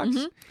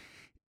TikToks,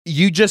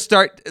 you just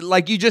start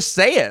you just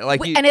say it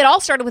and it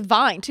all started with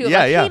Vine too.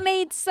 Yeah, he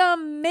needs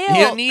some milk.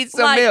 He needs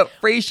some milk.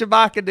 Free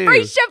Shabaka,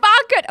 Free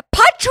Shabaka,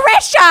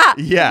 Patricia.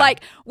 Yeah. Like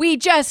we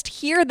just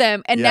hear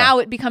them, and now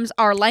it becomes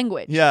our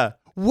language. Yeah.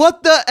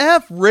 What the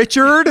F,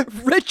 Richard?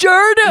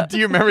 Richard. Do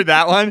you remember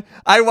that one?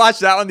 I watched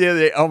that one the other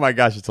day. Oh my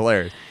gosh, it's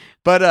hilarious.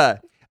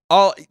 But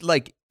all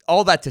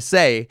that to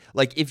say,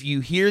 like if you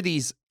hear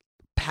these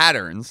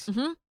patterns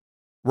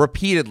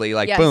repeatedly,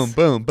 like boom,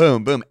 boom,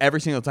 boom, boom, every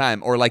single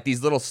time, or like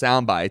these little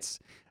sound bites,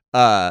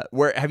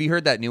 where have you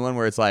heard that new one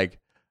where it's like,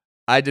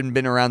 I didn't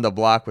been around the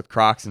block with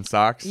Crocs and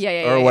socks,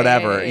 or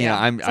whatever. You know,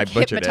 I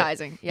butchered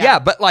hypnotizing. it. Yeah,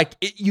 but like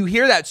you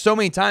hear that so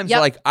many times.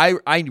 Like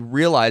I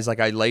realize, like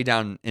I lay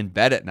down in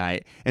bed at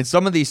night, and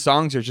some of these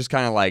songs are just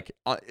kind of like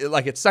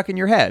it's stuck in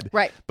your head.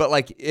 Right. But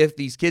like if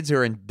these kids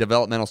are in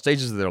developmental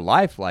stages of their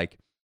life, like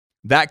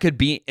that could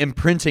be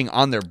imprinting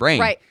on their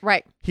brain.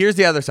 Right. Here's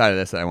the other side of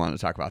this that I wanted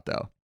to talk about,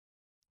 though.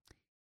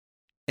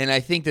 And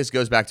I think this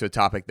goes back to a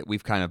topic that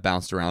we've kind of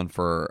bounced around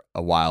for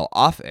a while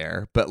off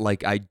air, but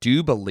like I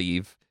do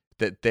believe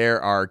that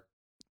there are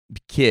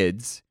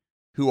kids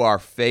who are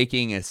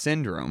faking a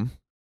syndrome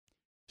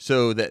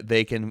so that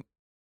they can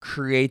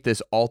create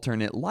this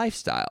alternate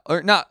lifestyle,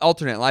 or not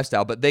alternate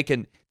lifestyle, but they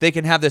can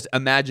have this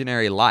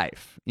imaginary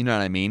life. You know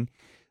what I mean?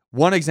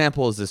 One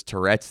example is this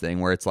Tourette's thing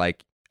where it's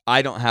like,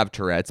 I don't have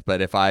Tourette's,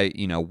 but if I,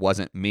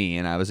 wasn't me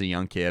and I was a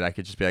young kid, I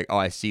could just be like, oh,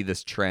 I see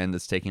this trend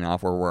that's taking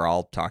off where we're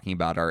all talking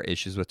about our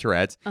issues with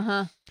Tourette's.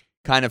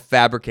 Kind of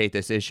fabricate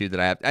this issue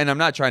that I have. And I'm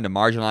not trying to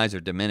marginalize or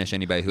diminish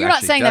anybody who You're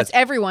actually not saying does. that's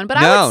everyone, but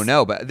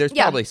No, but there's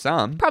probably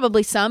some.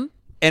 Probably some.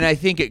 And I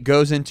think it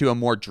goes into a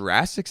more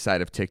drastic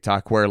side of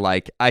TikTok where,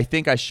 like, I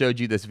think I showed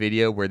you this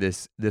video where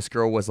this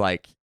girl was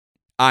like,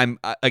 I'm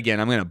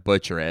going to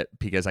butcher it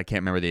because I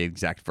can't remember the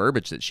exact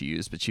verbiage that she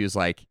used, but she was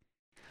like,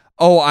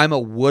 oh, I'm a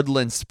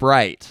woodland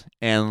sprite,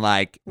 and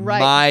like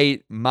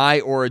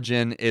my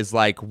origin is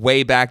like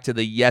way back to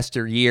the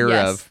yesteryear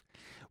of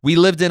we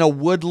lived in a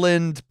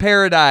woodland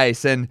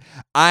paradise, and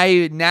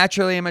I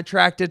naturally am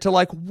attracted to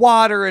like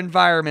water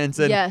environments,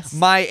 and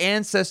my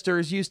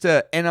ancestors used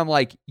to, and I'm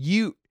like,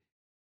 it's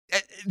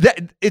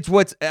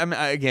what's I'm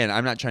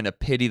not trying to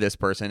pity this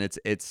person.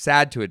 It's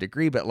sad to a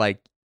degree, but like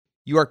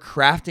you are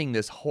crafting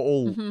this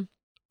whole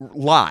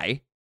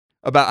lie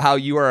about how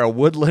you are a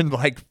woodland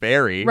like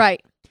fairy,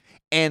 right?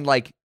 And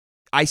like,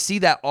 I see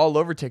that all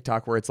over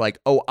TikTok where it's like,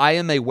 oh, I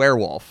am a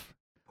werewolf,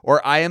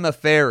 or I am a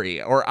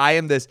fairy, or I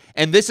am this,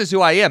 and this is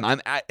who I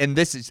am. And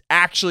this is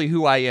actually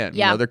who I am.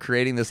 Yeah. They're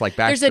creating this like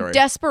backstory. There's a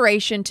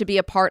desperation to be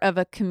a part of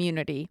a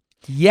community.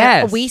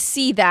 Yes. And we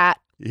see that.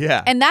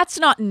 Yeah. And that's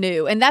not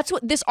new. And that's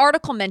what this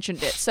article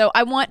mentioned it. So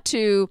I want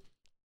to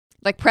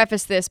like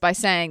preface this by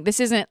saying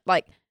this isn't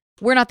like,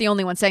 we're not the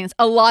only ones saying this.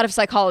 A lot of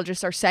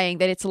psychologists are saying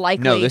that it's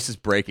likely. No, this is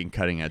breaking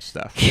cutting edge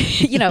stuff.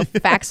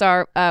 Facts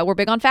are, we're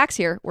big on facts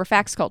here. We're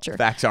facts culture.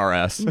 Facts are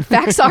us.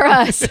 Facts are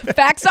us.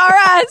 Facts are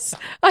us.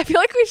 I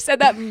feel like we've said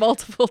that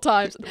multiple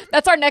times.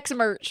 That's our next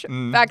merch.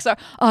 Facts are,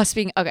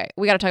 okay,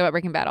 we got to talk about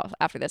Breaking Bad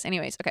after this.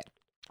 Anyways, okay.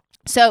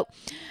 So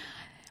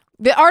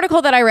the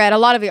article that I read, a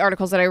lot of the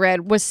articles that I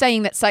read was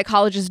saying that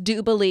psychologists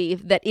do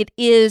believe that it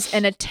is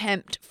an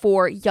attempt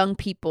for young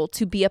people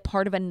to be a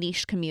part of a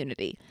niche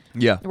community.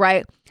 Yeah.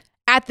 Right?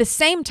 At the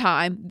same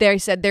time, they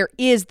said there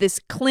is this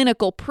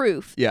clinical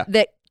proof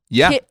that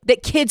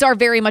kids are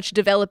very much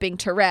developing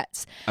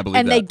Tourette's. I believe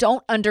and that. they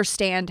don't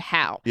understand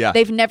how. Yeah.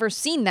 They've never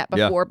seen that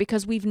before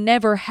because we've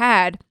never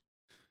had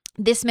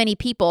this many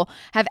people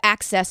have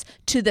access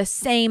to the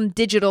same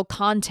digital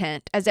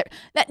content as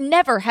that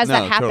never has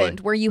that happened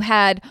totally. Where you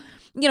had,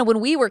 when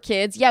we were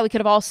kids, we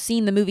could have all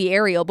seen the movie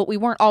Ariel, but we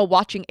weren't all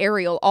watching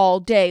Ariel all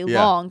day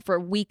long for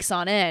weeks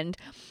on end.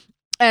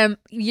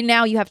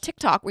 Now you have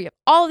TikTok where you have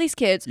all of these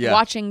kids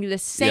watching the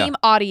same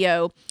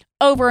audio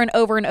over and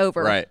over and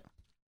over. Right.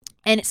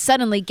 And it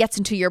suddenly gets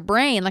into your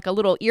brain like a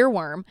little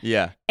earworm.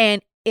 Yeah.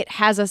 And it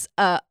has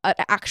an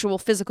actual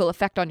physical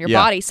effect on your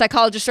body.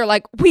 Psychologists are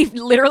like, we've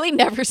literally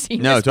never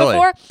seen this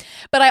before.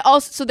 But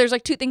so there's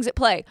like two things at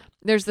play.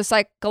 There's the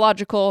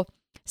psychological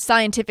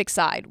scientific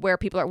side where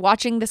people are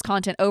watching this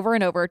content over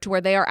and over to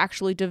where they are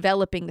actually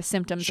developing the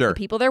symptoms of the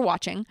people they're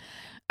watching.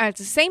 At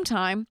the same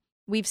time,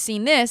 we've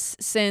seen this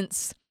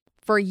since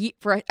for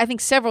I think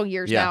several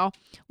years now,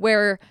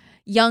 where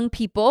young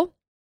people,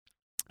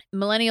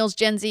 millennials,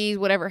 Gen Z,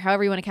 whatever,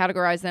 however you want to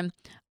categorize them,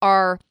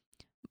 are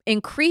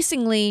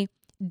increasingly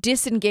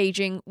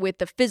disengaging with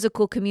the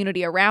physical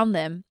community around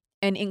them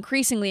and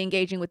increasingly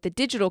engaging with the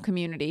digital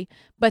community,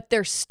 but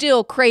they're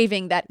still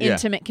craving that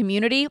intimate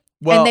community.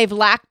 Well,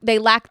 and they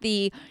lack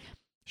the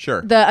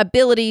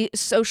ability,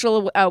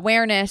 social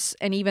awareness,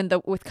 and even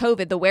with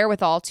COVID, the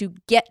wherewithal to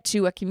get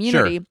to a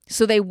community. Sure.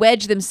 So they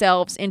wedge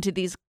themselves into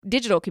these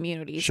digital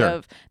communities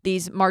of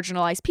these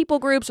marginalized people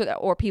groups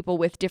or people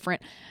with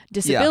different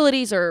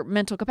disabilities or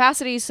mental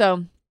capacities.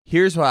 So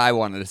Here's what I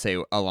wanted to say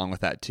along with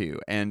that too.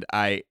 And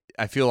I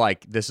feel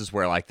like this is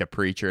where like the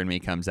preacher in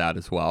me comes out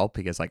as well,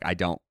 because like I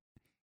don't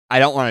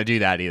want to do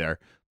that either.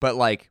 But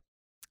like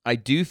I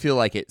do feel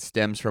like it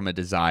stems from a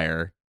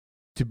desire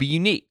to be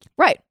unique.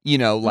 Right. You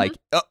know, like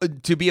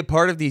to be a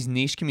part of these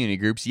niche community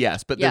groups,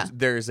 yes, but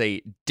there's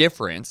a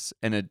difference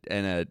and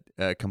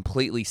a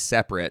completely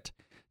separate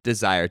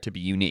desire to be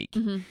unique.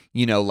 Mm-hmm.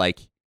 You know,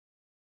 like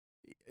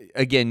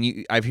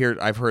again, I've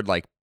heard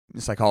like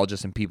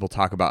psychologists and people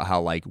talk about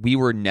how like we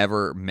were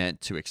never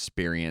meant to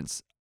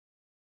experience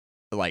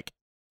like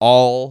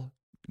all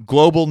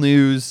global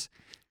news,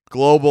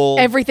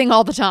 everything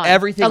all the time.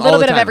 Everything a little all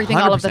the bit time, of everything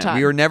all of the 100%. time.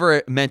 We were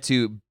never meant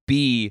to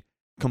be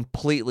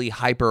completely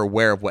hyper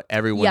aware of what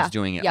everyone's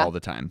doing it all the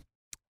time.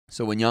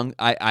 So when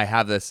I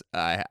have this,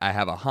 I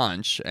have a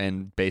hunch,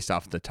 and based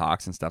off the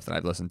talks and stuff that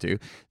I've listened to,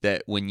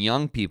 that when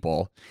young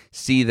people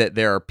see that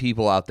there are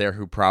people out there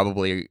who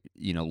probably,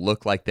 you know,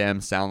 look like them,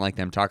 sound like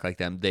them, talk like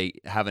them, they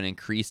have an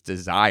increased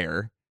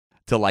desire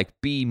to like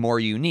be more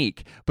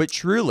unique. But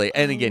truly,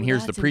 and again,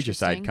 here's the preacher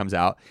side comes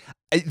out.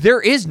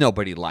 There is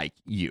nobody like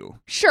you.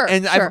 Sure.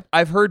 And sure.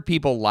 I've heard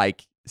people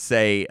like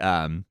say,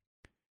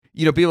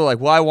 you know, people are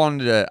like, well, I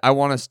want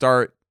to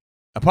start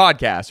a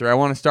podcast, or I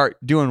want to start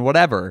doing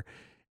whatever.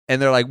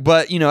 And they're like,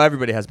 but, you know,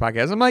 everybody has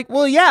podcasts. I'm like,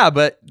 well, yeah,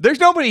 but there's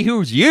nobody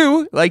who's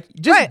you. Like,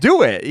 just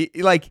do it.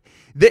 Like,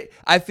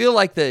 I feel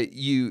like this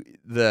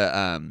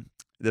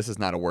is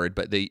not a word,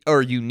 but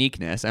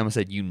uniqueness. I almost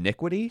said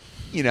uniquity.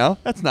 You know,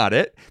 that's not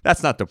it.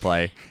 That's not the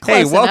play. Close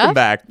hey, welcome enough.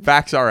 back.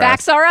 Facts are us.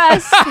 Facts are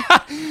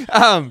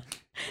us.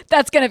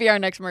 That's going to be our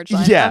next merch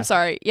line. Yeah. I'm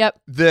sorry.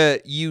 Yep.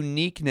 The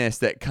uniqueness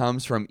that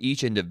comes from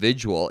each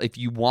individual, if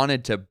you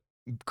wanted to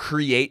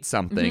create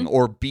something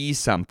or be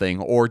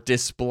something or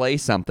display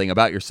something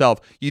about yourself,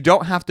 you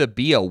don't have to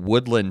be a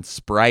woodland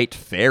sprite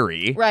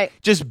fairy. Right.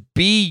 Just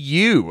be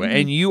you,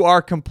 and you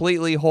are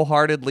completely,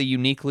 wholeheartedly,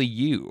 uniquely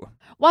you.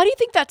 Why do you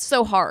think that's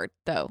so hard,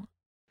 though?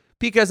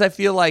 Because I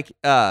feel like,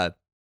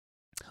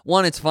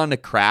 one, it's fun to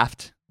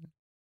craft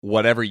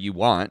whatever you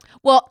want.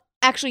 Well,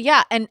 actually,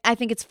 yeah. And I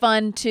think it's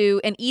fun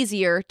and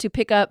easier to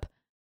pick up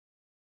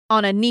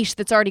on a niche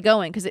that's already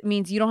going, because it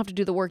means you don't have to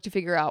do the work to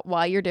figure out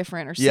why you're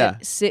different or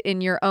sit in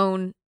your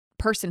own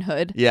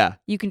personhood. Yeah.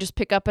 You can just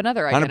pick up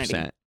another identity.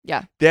 100%.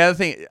 Yeah. The other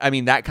thing, I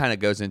mean, that kind of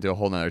goes into a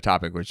whole nother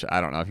topic, which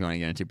I don't know if you want to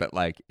get into, but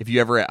like if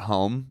you ever at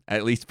home,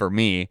 at least for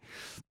me,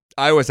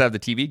 I always have the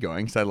TV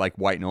going because I like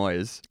white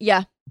noise.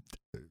 Yeah.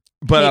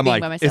 But I'm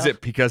like, is it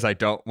because I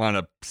don't want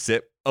to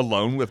sit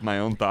alone with my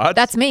own thoughts?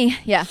 That's me.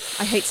 Yeah.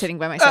 I hate sitting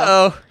by myself.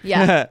 Uh-oh.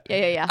 Yeah.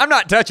 Yeah. I'm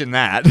not touching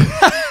that.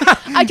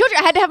 I told you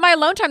I had to have my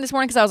alone time this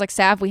morning because I was like,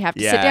 Sav, we have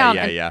to sit down.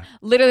 Yeah.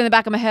 Literally in the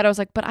back of my head, I was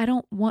like, but I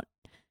don't want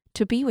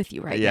to be with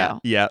you right now.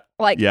 Yeah.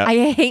 Like,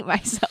 I hate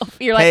myself.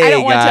 You're like, I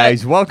don't want to. Hey,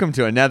 guys, welcome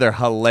to another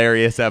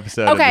hilarious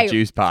episode of the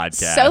Juice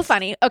Podcast. So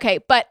funny. Okay,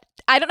 but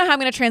I don't know how I'm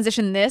going to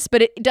transition this,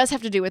 but it does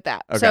have to do with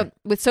that. Okay. So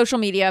with social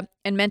media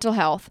and mental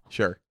health.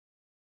 Sure.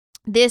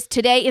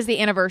 Today is the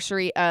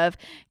anniversary of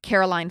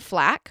Caroline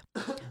Flack,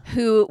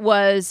 who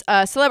was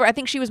a celebrity. I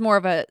think she was more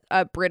of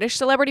a British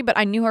celebrity, but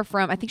I knew her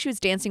from, I think she was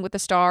Dancing with the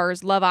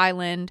Stars, Love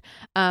Island,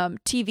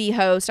 TV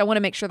host. I want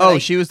to make sure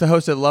that she was the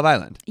host of Love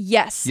Island.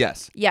 Yes.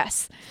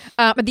 Yes.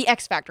 The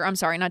X Factor. I'm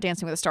sorry, not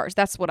Dancing with the Stars.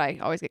 That's what I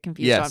always get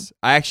confused on. Yes.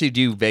 I actually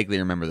do vaguely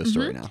remember the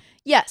story now.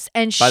 Yes.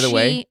 And by the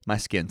way, my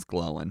skin's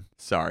glowing.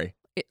 Sorry.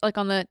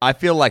 I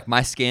feel like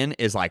my skin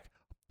is like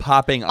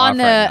popping off right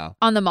now.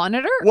 On the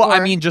monitor? Well,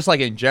 I mean, just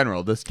like in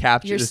general, this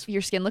capture.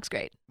 Your skin looks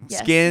great. Yes.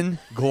 Skin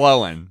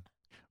glowing.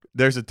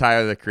 There's a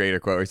Tyler, the Creator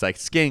quote where he's like,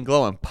 skin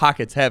glowing,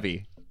 pockets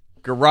heavy,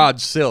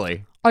 garage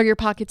silly. Are your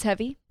pockets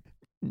heavy?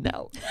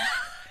 No.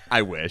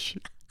 I wish.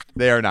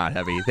 They are not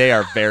heavy. They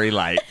are very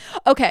light.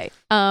 Okay.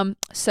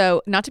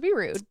 So not to be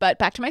rude, but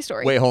back to my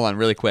story. Wait, hold on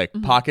really quick.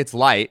 Pockets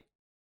light.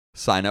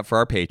 Sign up for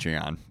our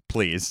Patreon,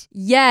 please.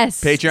 Yes.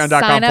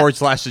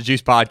 Patreon.com/The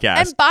Juice Podcast.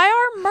 And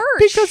buy our merch.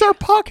 Because our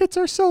pockets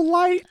are so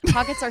light.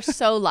 Pockets are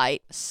so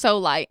light. So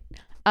light.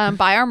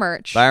 Buy our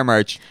merch.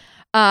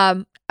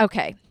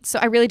 Okay. So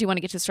I really do want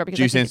to get to the story because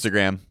Juice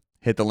Instagram.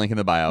 Hit the link in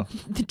the bio.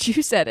 The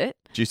Juice said it.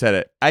 Juice said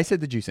it. I said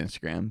the Juice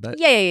Instagram, but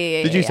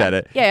yeah. The Juice said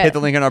it. Yeah. Hit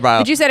the link in our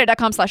bio.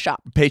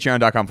 TheJuiceSaidIt.com/shop.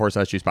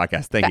 Patreon.com/Juice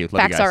Podcast. Thank you.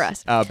 Love Facts you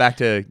guys. are us. Back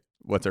to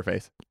what's her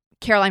face?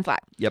 Caroline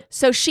Flack. Yep.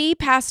 So she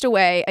passed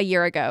away a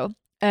year ago.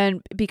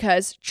 And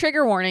because,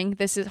 trigger warning,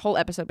 this is whole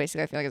episode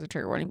basically I feel like is a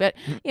trigger warning, but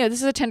this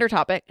is a tender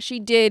topic. She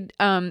did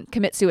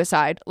commit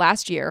suicide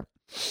last year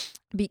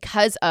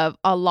because of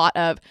a lot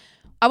of,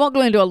 I won't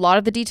go into a lot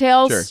of the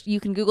details. Sure.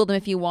 You can Google them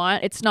if you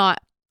want. It's not,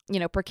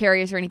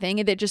 precarious or anything.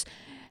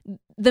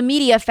 The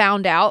media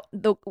found out,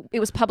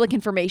 it was public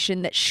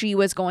information that she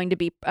was going to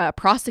be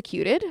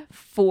prosecuted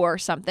for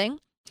something.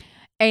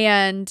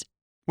 And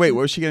wait,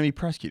 what was she going to be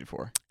prosecuted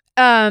for?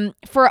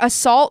 For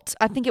assault,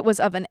 I think it was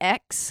of an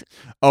ex.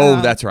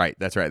 Oh, that's right.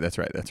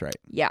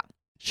 Yeah.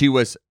 She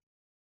was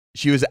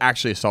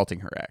actually assaulting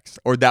her ex,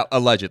 or that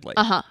allegedly.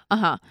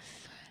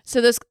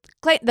 So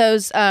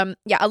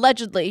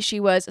allegedly she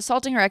was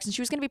assaulting her ex and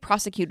she was going to be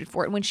prosecuted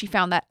for it. And when she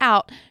found that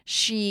out,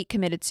 she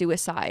committed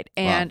suicide.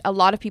 And a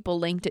lot of people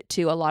linked it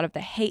to a lot of the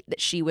hate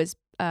that she was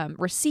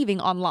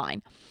receiving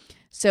online.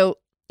 So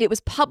it was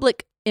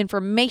public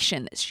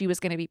information that she was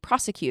going to be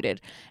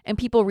prosecuted, and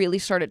people really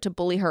started to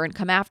bully her and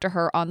come after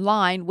her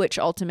online, which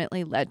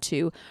ultimately led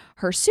to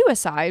her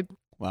suicide.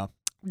 Wow.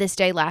 This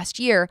day last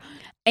year.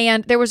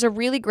 And there was a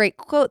really great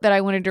quote that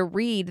I wanted to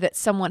read that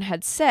someone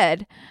had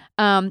said.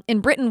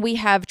 In Britain, we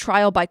have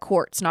trial by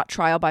courts, not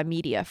trial by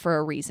media, for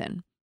a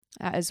reason.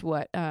 That is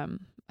what I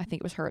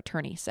think it was her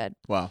attorney said.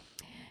 Wow.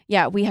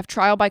 Yeah, we have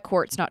trial by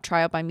courts, not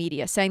trial by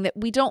media, saying that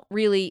we don't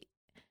really,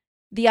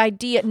 the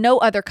idea, no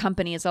other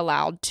company is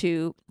allowed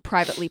to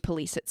privately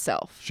police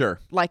itself. Sure.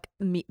 Like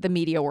the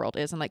media world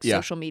is, and like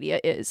social media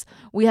is.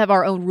 We have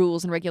our own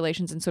rules and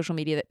regulations in social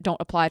media that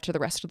don't apply to the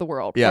rest of the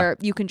world. Yeah. Where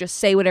you can just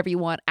say whatever you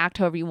want, act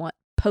however you want,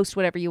 post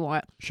whatever you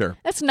want. Sure.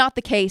 That's not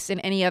the case in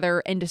any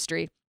other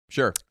industry.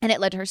 Sure. And it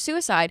led to her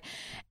suicide.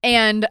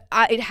 And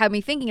it had me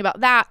thinking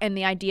about that and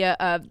the idea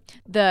of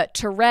the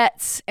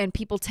Tourette's and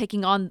people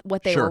taking on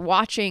what they were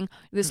watching.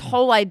 This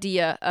whole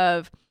idea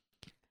of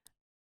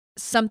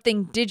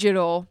something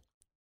digital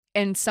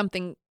and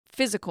something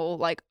physical,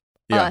 like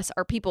us,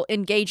 are people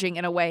engaging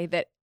in a way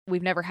that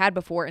we've never had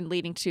before and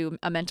leading to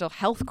a mental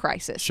health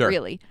crisis,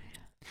 really.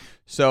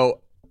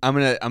 So I'm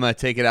gonna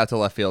take it out to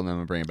left field and then I'm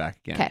gonna bring it back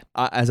again,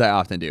 as I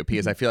often do,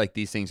 because I feel like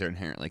these things are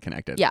inherently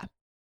connected. Yeah.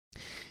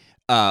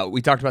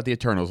 We talked about the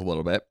Eternals a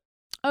little bit.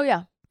 Oh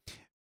yeah.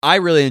 I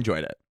really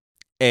enjoyed it,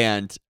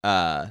 and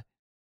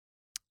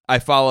I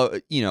follow,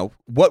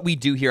 what we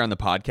do here on the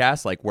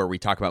podcast, like where we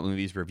talk about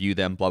movies, review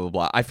them, blah, blah,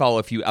 blah. I follow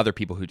a few other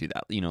people who do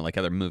that, like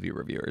other movie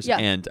reviewers. Yeah.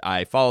 And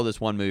I follow this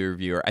one movie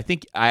reviewer. I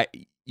think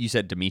you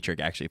said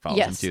Dimitrik actually follows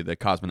him too, the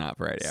cosmonaut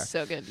variety.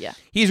 So good, yeah.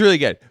 He's really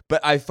good.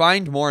 But I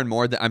find more and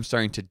more that I'm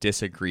starting to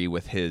disagree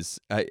with his,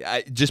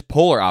 just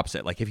polar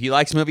opposite. Like if he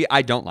likes a movie,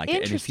 I don't like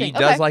it. And if he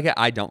does like it,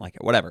 I don't like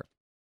it, whatever.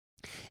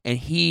 And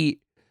he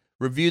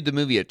reviewed the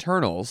movie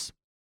Eternals.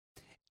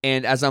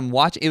 And as I'm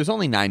watching, it was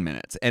only 9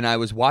 minutes, and I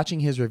was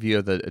watching his review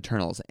of the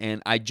Eternals, and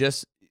I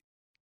just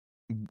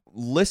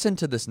listened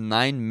to this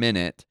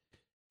 9-minute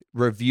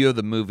review of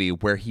the movie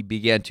where he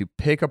began to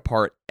pick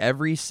apart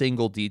every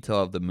single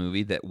detail of the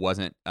movie that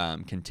wasn't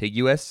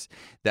contiguous,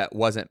 that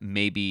wasn't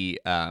maybe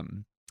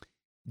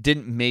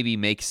didn't maybe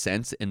make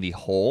sense in the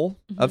whole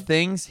of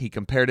things. He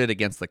compared it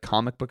against the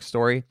comic book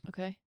story.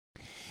 Okay.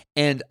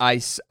 And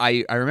I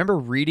remember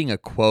reading a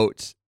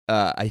quote.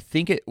 I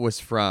think it was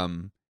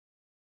from,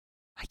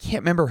 I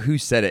can't remember who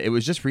said it. It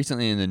was just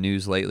recently in the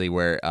news lately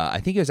where I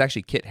think it was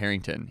actually Kit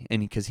Harington,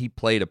 and because he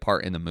played a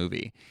part in the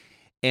movie.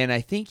 And I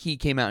think he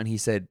came out and he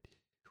said,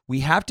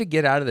 we have to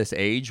get out of this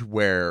age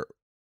where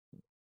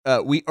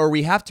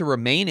we have to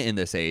remain in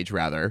this age,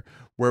 rather,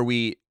 where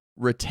we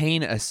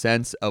retain a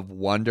sense of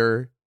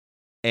wonder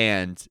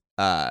and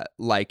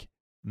like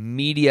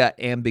media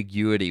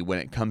ambiguity when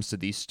it comes to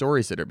these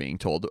stories that are being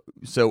told.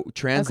 So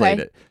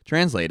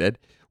translated,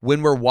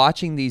 when we're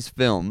watching these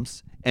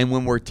films and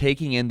when we're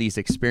taking in these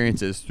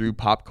experiences through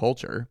pop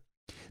culture,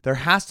 there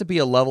has to be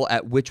a level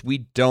at which we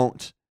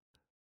don't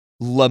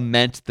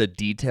lament the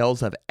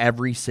details of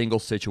every single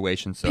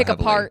situation so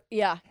heavily. Apart,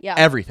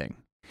 everything.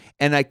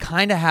 And I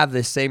kind of have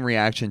this same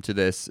reaction to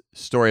this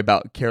story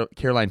about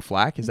Caroline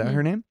Flack, is that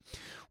her name?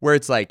 Where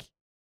it's like,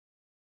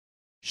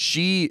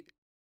 she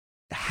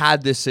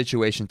had this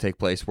situation take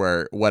place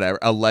where,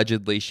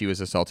 allegedly she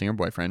was assaulting her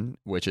boyfriend,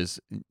 which is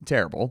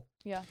terrible.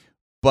 Yeah.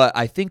 But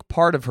I think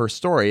part of her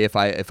story, if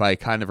I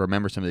kind of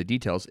remember some of the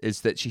details,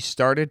 is that she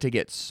started to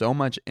get so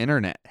much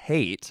internet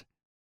hate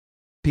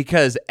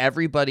because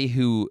everybody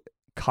who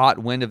caught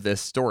wind of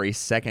this story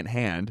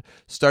secondhand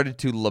started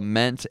to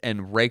lament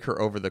and rake her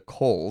over the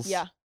coals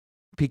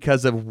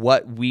because of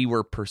what we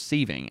were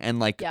perceiving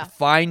and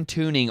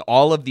fine-tuning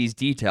all of these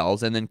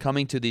details and then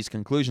coming to these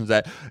conclusions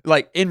that,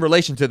 like, in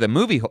relation to the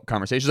movie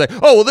conversation, like,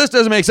 oh, well, this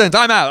doesn't make sense.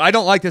 I'm out. I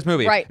don't like this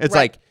movie. It's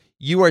like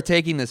you are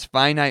taking this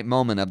finite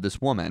moment of this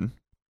woman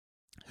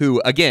who,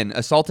 again,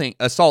 assault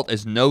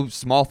is no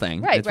small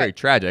thing. It's very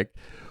tragic.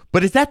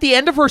 But is that the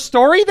end of her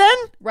story then?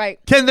 Right.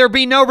 Can there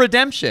be no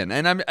redemption?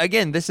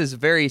 And this is a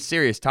very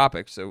serious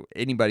topic. So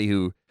anybody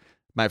who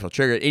might feel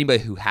triggered, anybody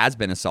who has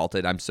been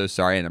assaulted, I'm so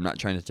sorry, and I'm not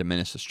trying to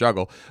diminish the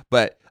struggle.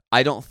 But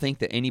I don't think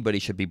that anybody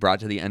should be brought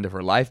to the end of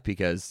her life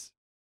because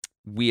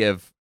we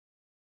have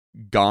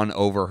gone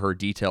over her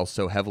details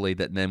so heavily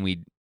that then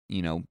we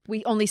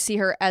only see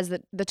her as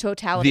the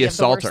totality of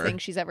the worst thing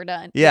she's ever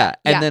done. Yeah.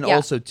 And then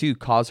also to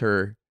cause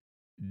her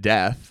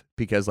death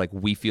because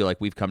we feel like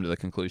we've come to the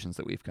conclusions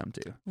that we've come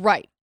to.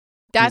 Right.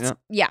 That's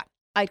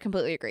I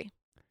completely agree.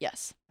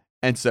 Yes.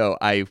 And so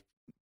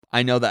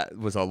I know that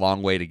was a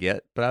long way to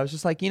get, but I was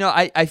just like,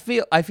 I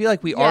feel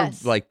like we are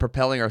like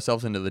propelling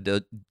ourselves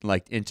into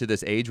into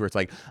this age where it's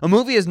like a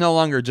movie is no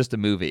longer just a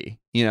movie.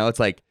 It's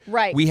like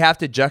we have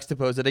to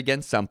juxtapose it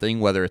against something,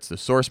 whether it's the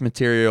source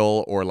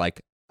material or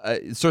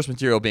source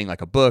material being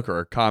like a book or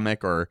a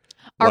comic or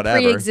whatever.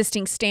 Our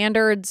pre-existing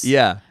standards.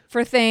 Yeah.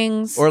 for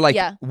things. Or like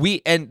yeah.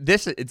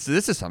 this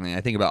is something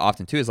I think about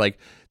often too, is like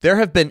there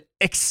have been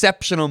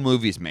exceptional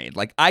movies made.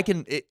 Like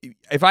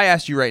if I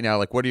asked you right now,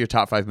 like what are your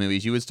top 5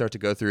 movies, you would start to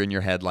go through in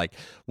your head like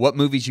what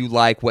movies you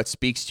like, what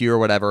speaks to you or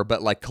whatever.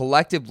 But like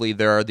collectively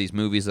there are these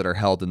movies that are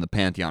held in the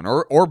pantheon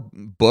or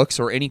books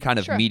or any kind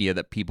of media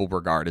that people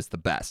regard as the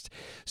best.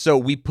 So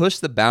we push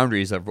the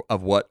boundaries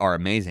of what are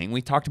amazing.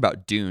 We talked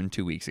about Dune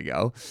 2 weeks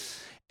ago.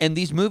 And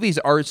these movies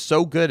are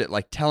so good at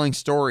like telling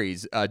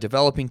stories,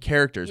 developing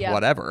characters,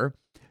 whatever.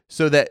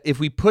 So that if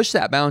we push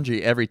that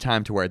boundary every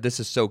time to where this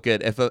is so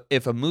good,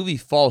 if a movie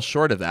falls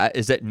short of that,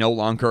 is it no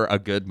longer a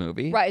good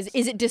movie? Right.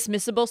 Is it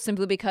dismissible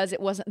simply because it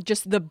wasn't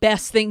just the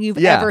best thing you've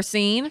ever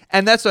seen?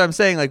 And that's what I'm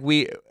saying. Like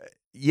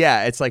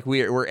it's like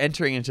we're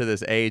entering into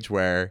this age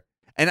where,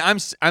 and I'm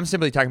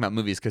simply talking about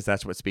movies because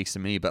that's what speaks to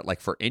me. But like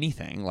for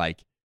anything,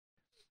 like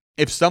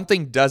if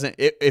something doesn't,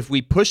 if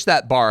we push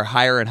that bar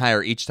higher and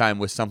higher each time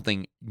with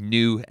something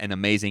new and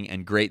amazing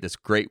and great, this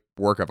great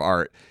work of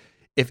art,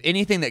 if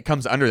anything that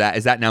comes under that,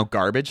 is that now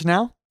garbage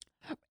now?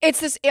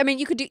 It's this, I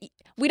mean,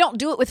 we don't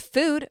do it with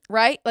food,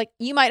 right? Like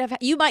you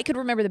might could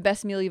remember the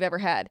best meal you've ever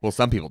had. Well,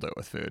 some people do it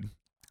with food.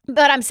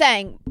 But I'm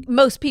saying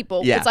most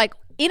people, Yeah. it's like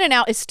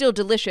In-N-Out is still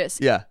delicious.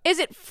 Yeah. Is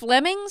it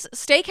Fleming's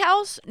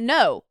Steakhouse?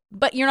 No.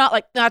 But you're not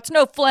like, that's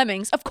no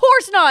Fleming's. Of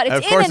course not.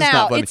 It's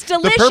In-N-Out. It's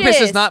delicious. The purpose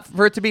is not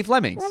for it to be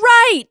Fleming's.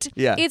 Right.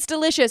 Yeah. It's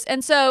delicious.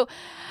 And so,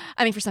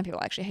 I mean, for some people,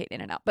 I actually hate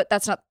In-N-Out, but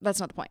that's not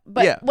the point.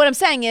 But what I'm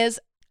saying is,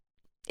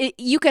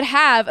 you could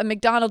have a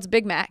McDonald's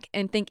Big Mac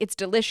and think it's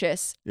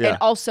delicious and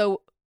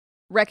also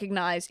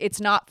recognize it's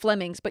not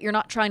Fleming's, but you're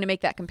not trying to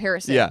make that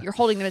comparison. Yeah. You're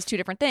holding them as two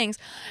different things.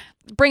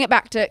 Bring it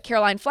back to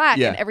Caroline Flack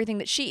and everything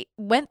that she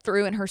went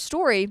through in her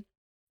story.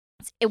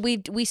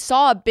 We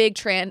saw a big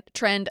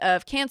trend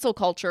of cancel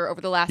culture over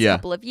the last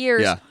couple of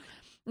years. Yeah.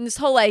 And this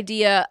whole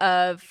idea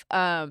of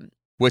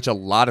which a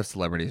lot of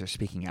celebrities are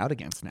speaking out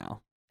against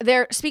now.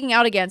 They're speaking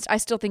out against. I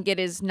still think it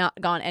is not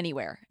gone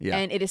anywhere. Yeah.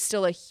 And it is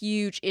still a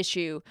huge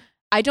issue.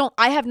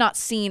 I have not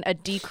seen a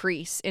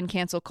decrease in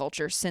cancel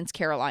culture since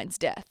Caroline's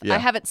death. Yeah. I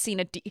haven't seen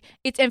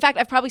in fact,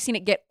 I've probably seen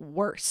it get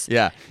worse.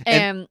 Yeah.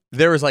 And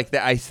there was like,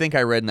 I think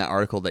I read in that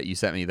article that you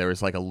sent me, there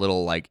was like a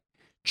little like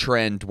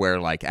trend where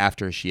like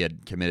after she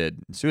had committed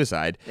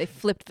suicide, they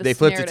flipped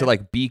it to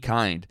like, be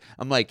kind.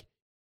 I'm like,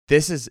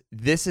 this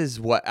is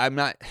what I'm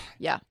not.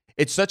 Yeah.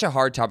 It's such a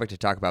hard topic to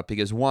talk about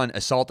because one,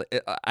 assault,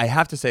 I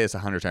have to say this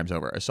 100 times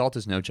over. Assault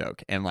is no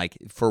joke. And like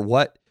for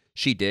what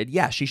she did,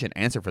 she should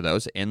answer for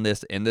those in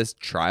this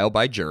trial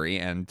by jury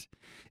and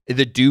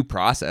the due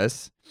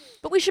process.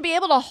 But we should be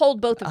able to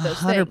hold both of those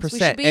 100%. things. We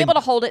should be able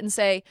to hold it and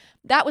say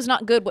that was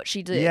not good what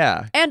she did.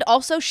 Yeah. And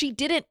also she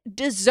didn't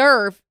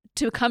deserve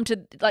to come to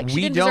like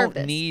she didn't deserve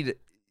this.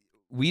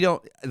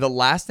 The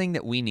last thing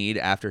that we need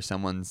after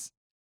someone's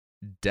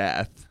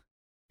death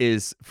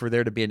is for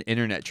there to be an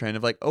internet trend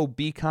of like, oh,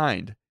 be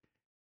kind.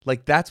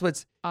 Like that's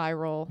what's eye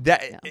roll.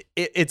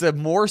 It's a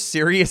more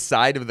serious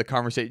side of the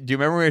conversation. Do you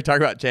remember when we were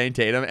talking about Channing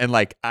Tatum and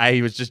like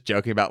I was just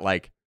joking about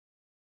like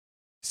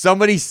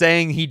somebody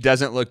saying he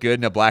doesn't look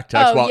good in a black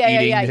tux while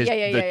eating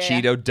the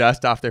Cheeto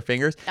dust off their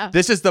fingers? Oh.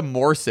 This is the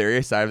more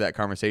serious side of that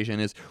conversation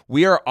is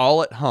we are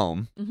all at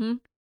home,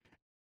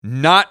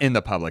 not in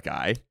the public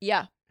eye.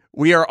 Yeah.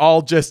 We are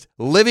all just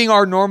living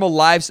our normal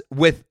lives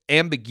with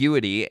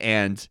ambiguity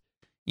and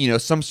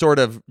some sort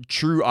of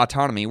true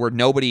autonomy where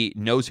nobody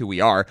knows who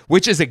we are,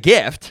 which is a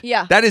gift.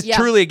 Yeah. That is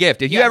truly a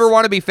gift. If you ever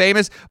want to be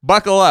famous,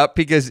 buckle up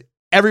because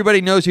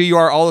everybody knows who you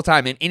are all the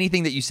time and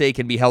anything that you say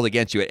can be held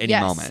against you at any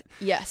moment.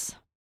 Yes.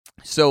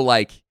 So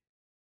like,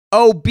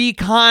 oh, be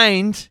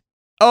kind.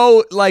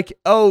 Oh, like,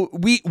 oh,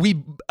 we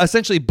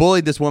essentially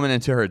bullied this woman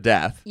into her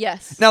death.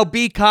 Yes. Now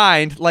be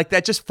kind. Like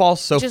that just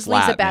falls so flat. It just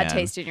leaves a bad man.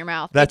 taste in your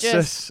mouth.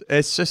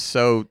 It's just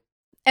so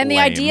And lame.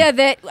 the idea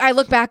that I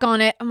look back on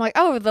it, I'm like,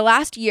 oh, the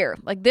last year,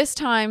 like this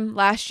time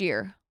last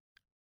year,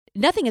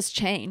 nothing has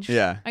changed.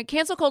 Yeah. Like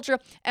cancel culture.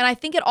 And I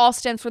think it all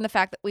stems from the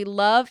fact that we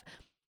love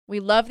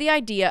the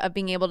idea of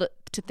being able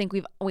to think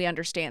we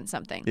understand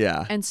something.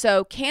 Yeah. And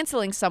so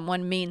canceling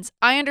someone means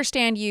I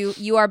understand you,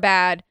 you are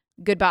bad,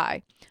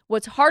 goodbye.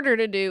 What's harder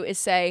to do is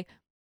say,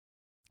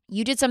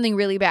 you did something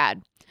really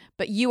bad,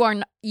 but you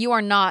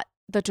are not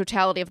the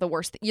totality of the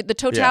worst thing. The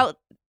totality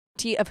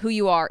of who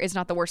you are is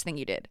not the worst thing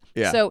you did.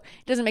 Yeah. So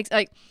it doesn't make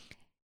like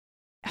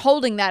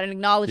holding that and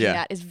acknowledging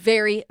that is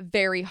very,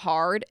 very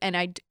hard. And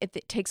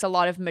it takes a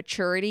lot of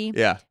maturity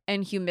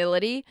and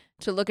humility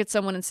to look at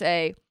someone and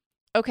say,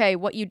 okay,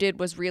 what you did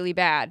was really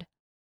bad,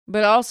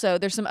 but also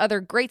there's some other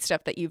great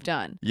stuff that you've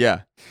done.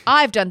 Yeah.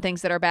 I've done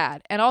things that are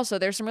bad. And also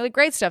there's some really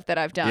great stuff that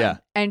I've done. Yeah.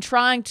 And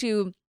trying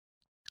to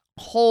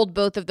hold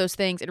both of those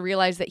things and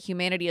realize that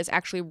humanity is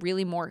actually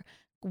really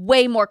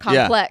way more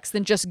complex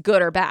than just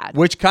good or bad.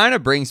 Which kind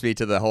of brings me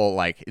to the whole,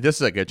 like, this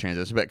is a good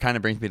transition, but it kind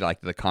of brings me to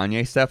like the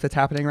Kanye stuff that's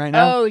happening right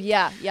now. Oh,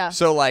 yeah, yeah.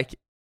 So like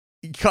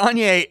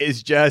Kanye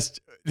is just,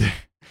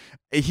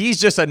 he's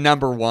just a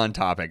number one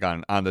topic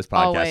on this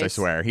podcast, Always. I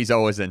swear. He's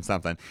always in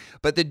something.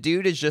 But the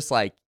dude is just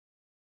like,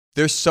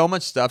 There's so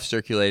much stuff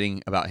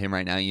circulating about him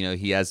right now. You know,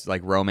 he has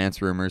like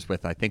romance rumors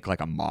with, I think, like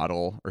a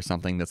model or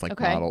something that's like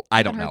model.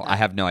 I don't know. I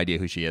have no idea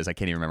who she is. I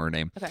can't even remember her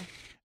name.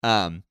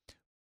 Okay.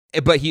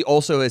 But he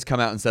also has come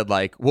out and said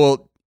like,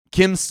 well,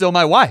 Kim's still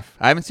my wife.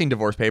 I haven't seen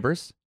divorce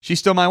papers. She's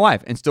still my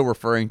wife, and still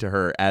referring to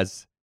her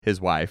as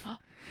his wife.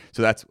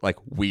 So that's like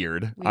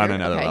weird on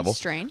another level.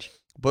 Strange.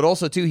 But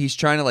also too, he's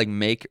trying to like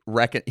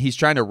he's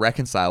trying to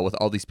reconcile with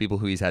all these people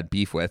who he's had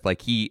beef with.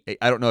 Like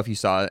I don't know if you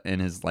saw it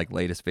in his like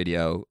latest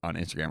video on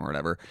Instagram or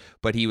whatever,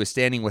 but he was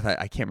standing with,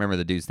 I can't remember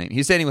the dude's name. He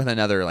was standing with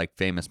another like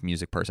famous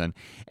music person,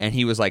 and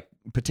he was like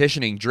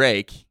petitioning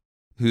Drake,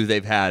 who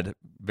they've had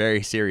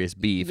very serious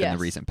beef in the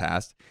recent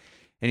past.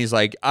 And he's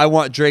like, I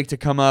want Drake to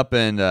come up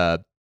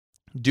and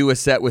do a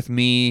set with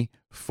me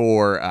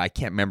for I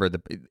can't remember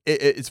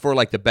it's for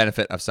like the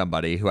benefit of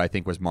somebody who I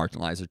think was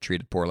marginalized or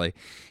treated poorly.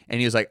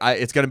 And he was like,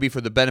 it's going to be for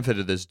the benefit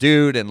of this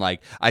dude, and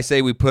like I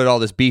say we put all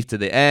this beef to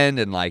the end,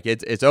 and like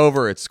it's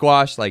over, it's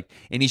squashed, like,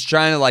 and he's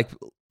trying to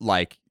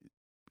like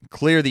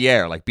clear the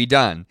air, like be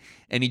done.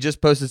 And he just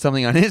posted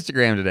something on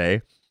Instagram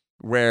today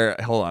where,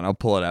 hold on, I'll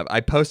pull it up.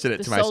 I posted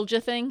it to my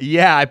Soulja thing.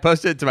 Yeah, I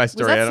posted it to my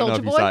story. Was that I don't know Soulja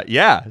if you Boy? saw it.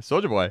 Yeah,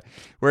 Soulja Boy,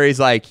 where he's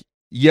like,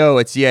 yo,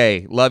 it's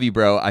Ye. Love you,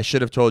 bro. I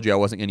should have told you I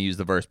wasn't going to use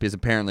the verse, because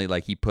apparently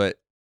like he put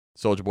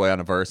Soulja Boy on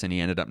a verse and he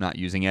ended up not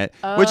using it,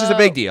 which is a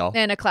big deal.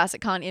 And a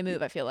classic Kanye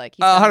move, I feel like.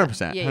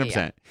 100%.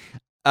 Yeah,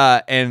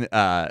 100%. And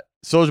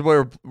Soulja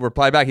Boy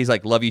replied back. He's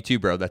like, love you too,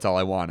 bro. That's all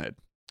I wanted.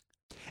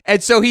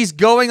 And so he's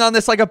going on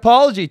this like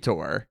apology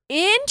tour.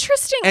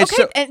 Interesting. And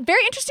okay. And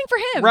very interesting for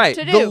him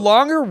to do. The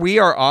longer we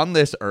are on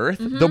this earth,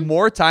 the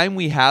more time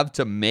we have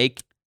to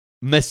make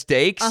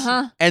mistakes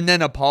and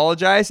then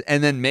apologize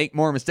and then make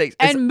more mistakes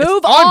and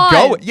move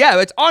on.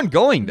 Yeah, it's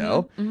ongoing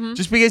though.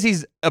 Just because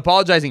he's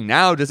apologizing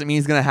now doesn't mean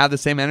he's going to have the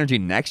same energy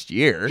next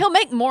year. He'll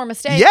make more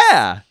mistakes.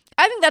 Yeah.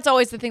 I think that's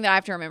always the thing that I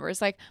have to remember.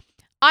 It's like,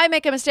 I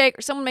make a mistake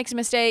or someone makes a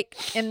mistake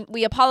and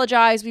we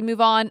apologize, we move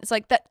on. It's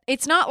like that.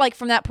 It's not like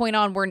from that point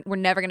on we're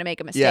never going to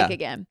make a mistake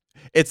again.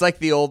 It's like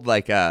the old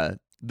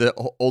the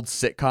old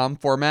sitcom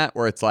format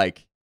where it's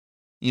like,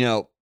 you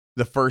know,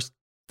 the first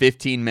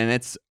 15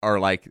 minutes are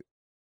like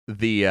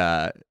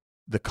the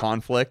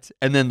conflict,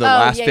 and then the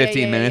last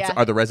 15 minutes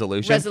are the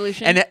resolution.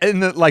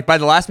 And like by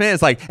the last minute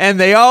it's like, and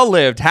they all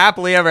lived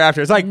happily ever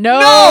after. It's like,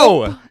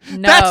 no,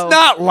 that's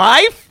not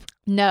life.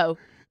 No.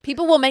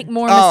 People will make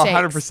more mistakes.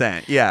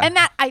 100%. Yeah. And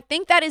I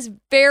think that is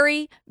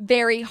very,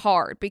 very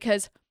hard,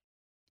 because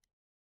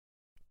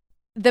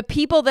the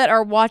people that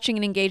are watching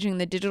and engaging in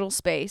the digital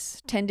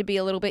space tend to be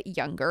a little bit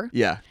younger.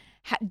 Yeah.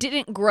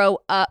 Didn't grow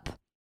up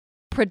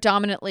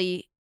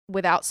predominantly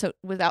without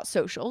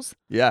socials.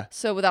 Yeah.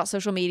 So without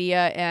social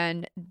media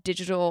and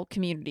digital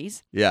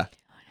communities. Yeah.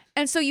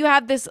 And so you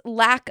have this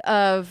lack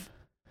of,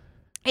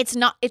 it's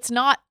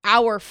not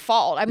our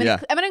fault. I'm going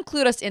to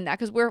include us in that,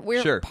 because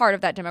we're part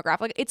of that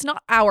demographic. It's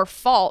not our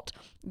fault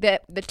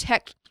that the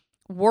tech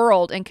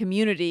world and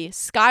community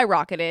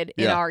skyrocketed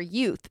in our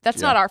youth. That's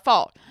not our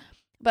fault.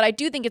 But I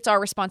do think it's our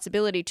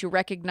responsibility to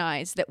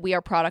recognize that we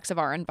are products of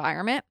our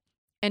environment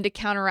and to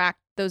counteract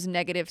those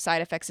negative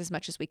side effects as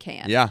much as we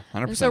can. Yeah,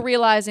 100%. And so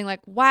realizing like,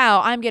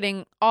 wow, I'm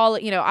getting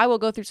I will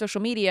go through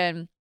social media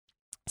and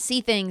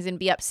see things and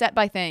be upset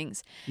by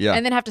things,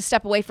 and then have to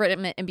step away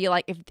from it and be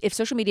like, if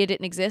social media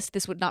didn't exist,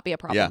 this would not be a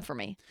problem for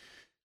me.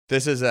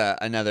 This is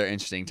another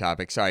interesting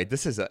topic. Sorry, I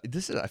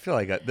feel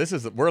like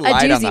we're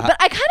light doozy, on the but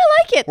I kind of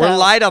like it though. We're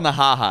light on the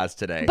ha-has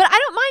today. But I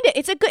don't mind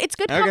it. It's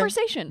good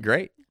conversation.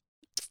 Great.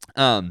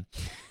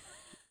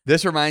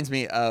 This reminds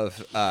me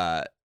of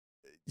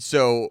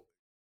so,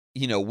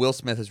 you know, Will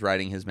Smith is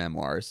writing his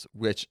memoirs,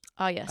 which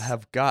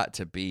have got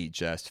to be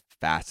just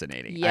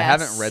fascinating. Yes. I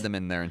haven't read them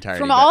in their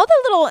entirety. From all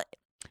the little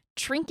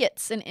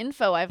trinkets and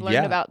info I've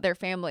learned about their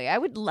family, I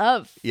would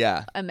love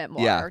a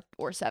memoir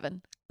or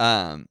 7.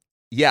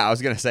 Yeah, I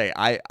was going to say,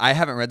 I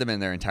haven't read them in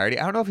their entirety.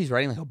 I don't know if he's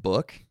writing like a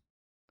book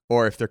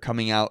or if they're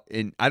coming out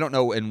in, I don't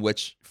know in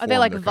which form. Are they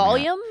like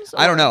volumes?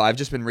 I don't know. I've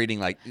just been reading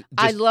like.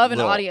 I love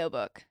an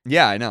audiobook.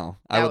 Yeah, I know.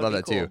 I would love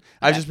that cool. too.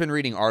 I've just been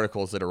reading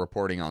articles that are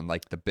reporting on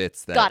like the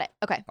bits that. Got it.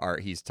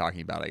 Okay. He's talking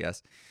about, I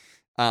guess.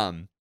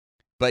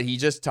 But he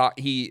just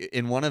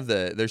in one of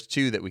there's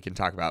 2 that we can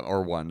talk about,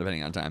 or 1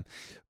 depending on time.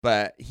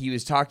 But he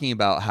was talking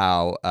about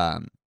how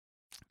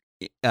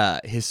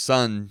his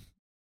son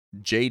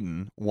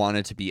Jaden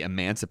wanted to be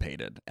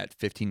emancipated at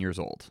 15 years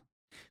old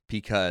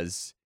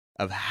because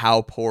of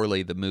how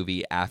poorly the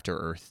movie After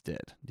Earth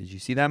did. Did you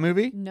see that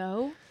movie?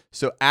 No.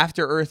 So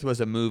After Earth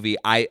was a movie,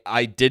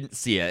 I didn't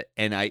see it,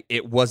 and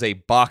it was a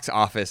box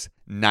office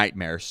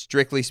nightmare,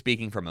 strictly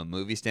speaking from a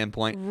movie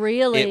standpoint.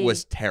 Really? It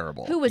was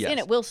terrible. Who was in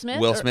it? Will Smith?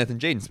 Will Smith and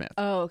Jaden Smith.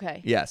 Oh,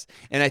 okay. Yes.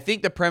 And I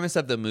think the premise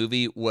of the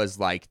movie was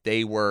like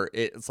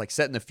it's like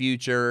set in the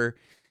future.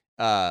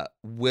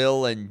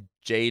 Will and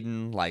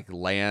Jaden like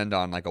land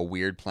on like a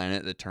weird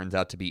planet that turns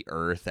out to be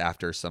Earth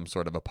after some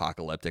sort of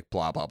apocalyptic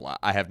blah blah blah.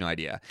 I have no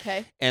idea.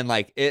 Okay. And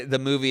like the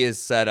movie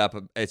is set up,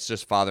 it's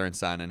just father and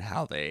son and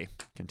how they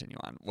continue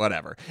on.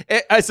 Whatever.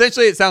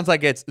 Essentially, it sounds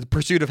like it's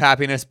Pursuit of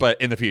Happiness, but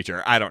in the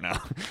future. I don't know.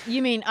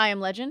 You mean I Am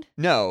Legend?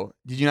 No,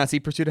 did you not see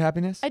Pursuit of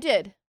Happiness? I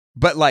did.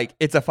 But like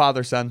it's a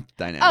father-son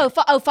dynamic.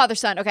 Oh,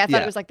 father-son. Okay, I thought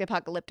Yeah. it was like the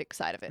apocalyptic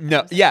side of it. No,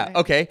 I was like, yeah,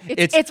 okay.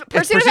 It's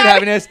Pursuit of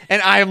Happiness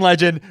and I Am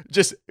Legend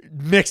just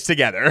mixed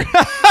together.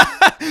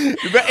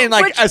 But in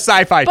like a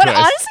sci-fi But twist.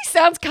 honestly,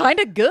 sounds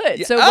kind of good.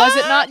 Yeah. So was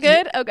it not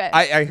good? Okay.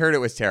 I heard it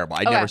was terrible.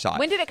 I never saw it.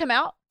 When did it come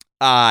out?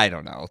 I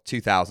don't know,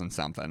 2000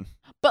 something.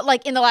 But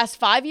like in the last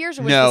 5 years?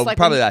 Or was No, this like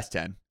probably when- last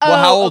 10. Well,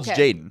 how old's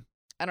okay. Jaden?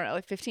 I don't know,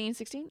 like 15,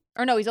 16?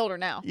 Or no, he's older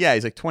now. Yeah,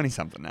 he's like 20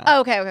 something now. Oh,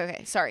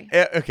 okay. Sorry.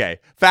 Okay,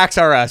 facts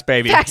are us,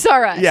 baby. Facts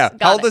are us. Yeah,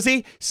 Got how old it. is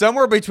he?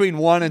 Somewhere between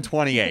 1 and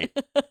 28.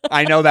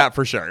 I know that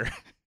for sure.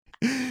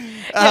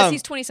 Yes,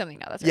 he's 20-something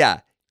now. That's right. Yeah.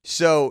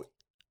 So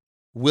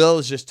Will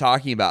is just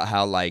talking about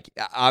how, like,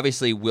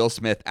 obviously Will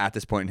Smith at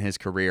this point in his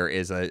career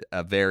is a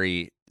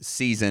very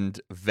seasoned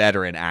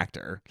veteran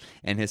actor.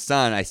 And his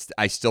son,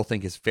 I still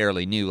think is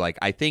fairly new. Like,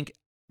 I think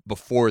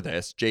before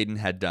this, Jaden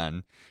had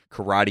done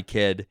Karate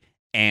Kid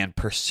and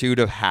Pursuit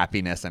of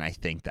Happiness, and I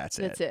think that's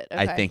it. That's it.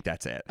 I Okay. think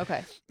that's it.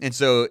 Okay. And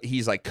so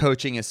he's like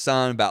coaching his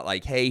son about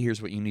like, hey,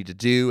 here's what you need to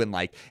do, and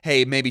like,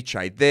 hey, maybe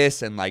try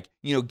this, and like,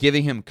 you know,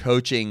 giving him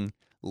coaching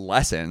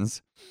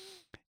lessons.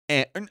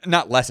 And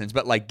not lessons,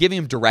 but like giving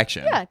him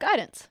direction. Yeah,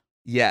 guidance.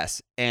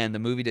 Yes. And the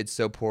movie did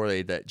so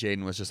poorly that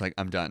Jaden was just like,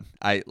 I'm done.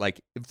 I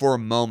like for a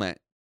moment,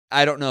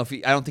 I don't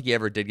think he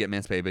ever did get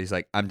emancipated, but he's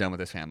like, I'm done with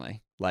this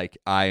family. Like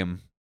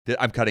I'm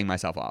cutting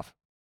myself off.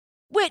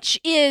 Which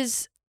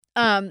is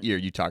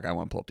You talk. I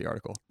want to pull up the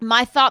article.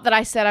 my thought that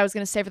I said I was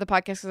going to say for the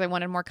podcast because I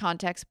wanted more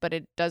context, but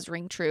it does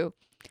ring true.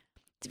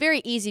 It's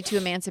very easy to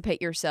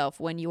emancipate yourself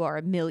when you are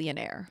a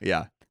millionaire.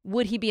 Yeah.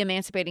 Would he be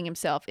emancipating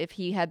himself if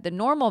he had the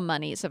normal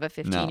monies of a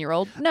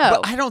 15-year-old? No.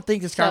 But I don't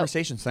think this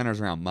conversation centers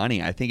around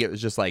money. I think it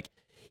was just like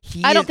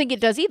I don't think it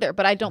does either,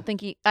 but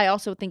I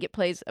also think it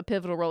plays a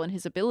pivotal role in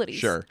his abilities.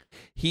 Sure.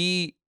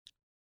 The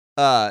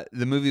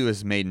movie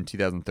was made in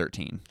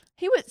 2013.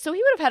 He would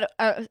have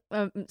had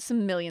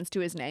some millions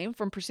to his name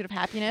from Pursuit of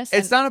Happiness.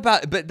 It's not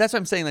about, but that's what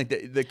I'm saying. Like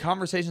the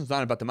conversation's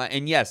not about the money.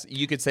 And yes,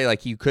 you could say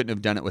like you couldn't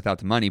have done it without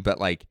the money, but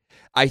like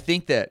I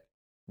think that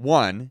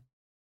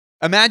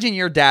imagine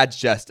your dad's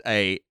just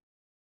an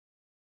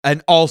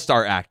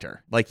all-star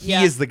actor. Like he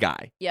is the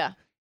guy. Yeah.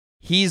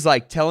 He's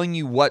like telling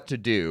you what to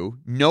do.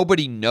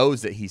 Nobody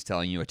knows that he's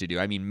telling you what to do.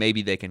 I mean,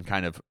 maybe they can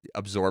kind of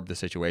absorb the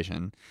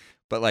situation,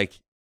 but like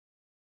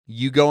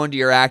you go into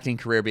your acting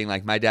career being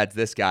like, my dad's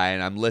this guy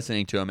and I'm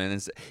listening to him.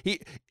 And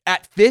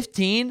at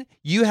 15,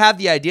 you have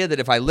the idea that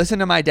if I listen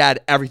to my dad,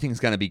 everything's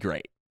going to be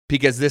great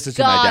because this is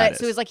who my dad is.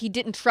 So it was like he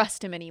didn't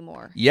trust him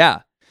anymore.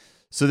 Yeah.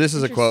 So this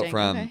is a quote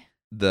from Okay.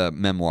 the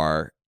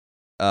memoir.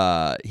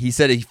 He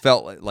said he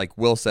felt like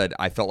Will said,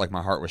 I felt like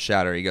my heart was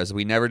shattered. He goes,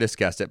 we never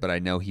discussed it, but I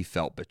know he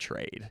felt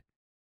betrayed.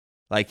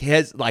 Like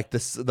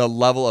the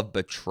level of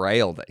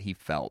betrayal that he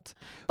felt.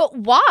 But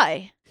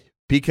why?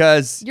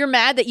 Because You're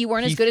mad that you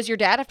weren't as good as your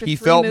dad after he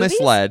 3 felt movies?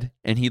 misled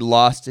and he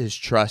lost his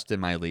trust in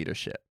my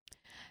leadership.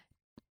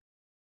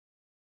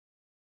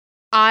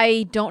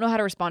 I don't know how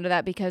to respond to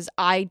that because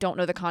I don't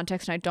know the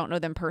context and I don't know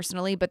them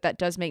personally, but that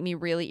does make me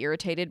really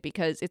irritated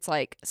because it's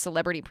like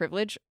celebrity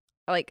privilege.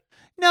 Like,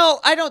 no,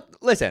 I don't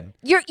listen.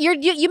 You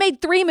made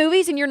 3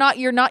 movies and you're mad that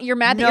you're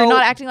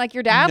not acting like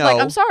your dad. No,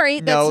 Like, I'm sorry,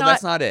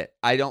 that's not it.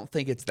 I don't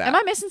think it's that. Am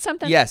I missing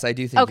something? Yes, I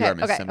do think you are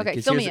missing something. Okay,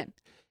 'Cause fill me in.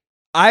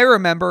 I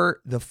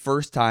remember the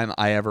first time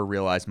I ever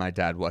realized my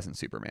dad wasn't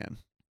Superman.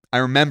 I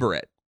remember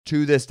it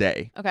to this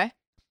day. Okay.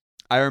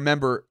 I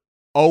remember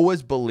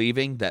always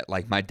believing that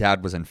like my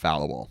dad was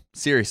infallible.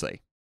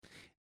 Seriously.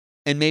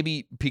 And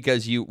maybe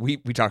because we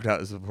talked about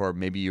this before,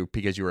 maybe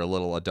because you were a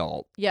little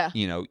adult. Yeah.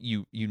 You know,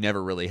 you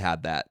never really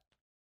had that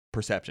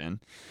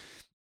perception.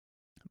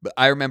 But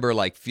I remember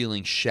like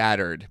feeling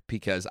shattered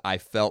because I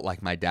felt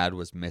like my dad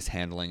was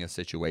mishandling a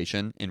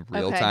situation in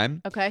real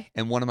time. Okay.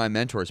 And one of my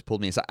mentors pulled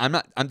me aside.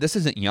 This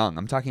isn't young.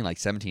 I'm talking like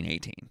 17,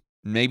 18,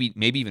 maybe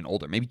even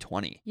older, maybe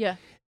 20. Yeah.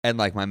 And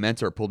like my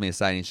mentor pulled me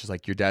aside and he's just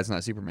like, your dad's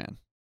not Superman.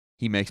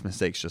 He makes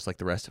mistakes just like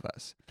the rest of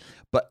us.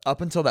 But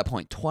up until that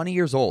point, 20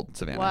 years old,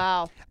 Savannah,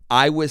 Wow.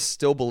 I was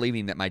still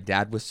believing that my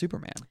dad was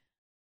Superman.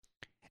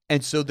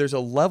 And so there's a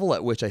level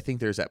at which I think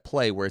there's at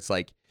play where it's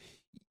like,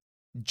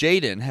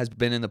 Jaden has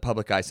been in the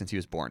public eye since he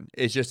was born.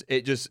 It just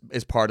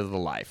is part of the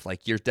life.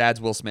 Like your dad's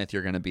Will Smith,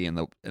 you're going to be in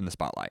the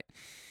spotlight.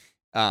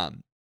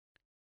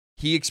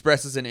 He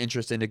expresses an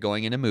interest into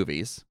going into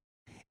movies,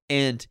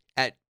 and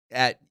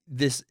at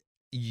this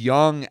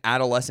young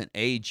adolescent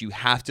age, you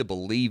have to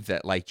believe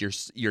that like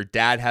your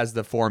dad has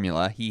the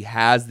formula, he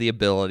has the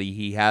ability,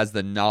 he has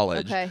the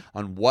knowledge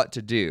on what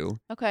to do.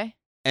 Okay.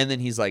 And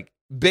then he's like,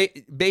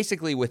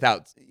 basically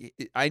without,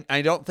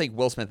 I don't think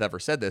Will Smith ever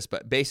said this,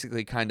 but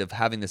basically kind of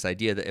having this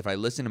idea that if I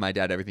listen to my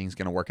dad, everything's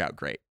going to work out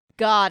great.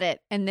 Got it.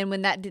 And then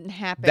when that didn't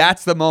happen.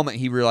 That's the moment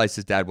he realized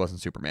his dad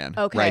wasn't Superman.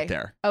 Okay. Right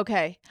there.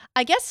 Okay.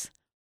 I guess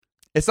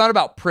It's not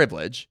about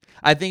privilege.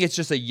 I think it's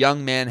just a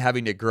young man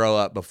having to grow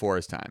up before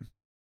his time.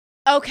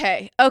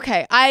 Okay.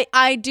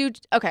 I do.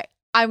 Okay.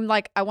 I'm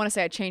like, I want to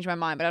say I changed my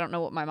mind, but I don't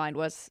know what my mind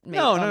was.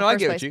 No, I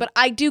get what you. But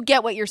I do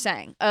get what you're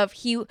saying. Of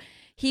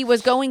he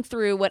was going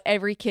through what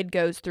every kid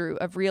goes through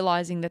of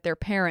realizing that their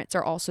parents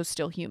are also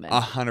still human.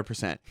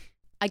 100%.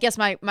 I guess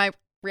my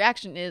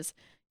reaction is,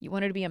 you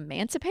wanted to be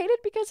emancipated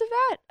because of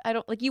that? I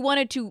don't like. You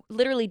wanted to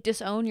literally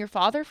disown your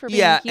father for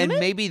being human? And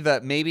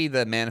maybe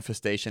the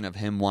manifestation of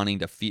him wanting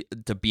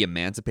to be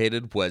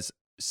emancipated was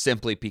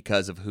simply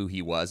because of who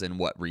he was and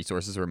what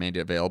resources were made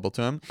available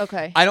to him.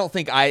 Okay. I don't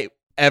think I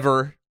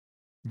ever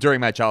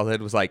during my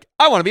childhood was like,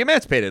 I want to be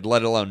emancipated,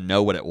 let alone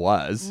know what it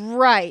was.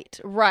 Right.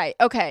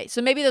 Okay.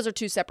 So maybe those are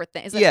two separate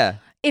things. Like, yeah.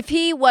 If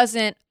he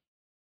wasn't,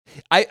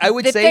 I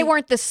would if say they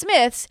weren't the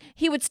Smiths,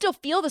 he would still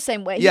feel the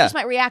same way. He just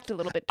might react a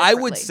little bit differently.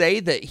 I would say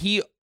that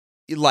he,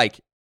 like,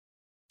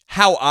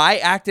 how I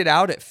acted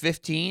out at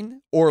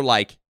 15, or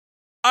like,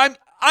 I'm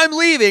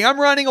leaving, I'm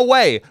running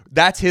away.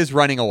 That's his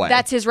running away.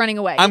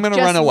 I'm going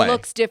to run away.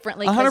 Looks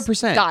differently.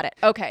 100%. Got it.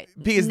 Okay.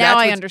 Because now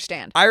I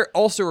understand. I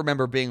also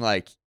remember being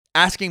like,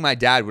 asking my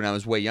dad when I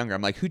was way younger,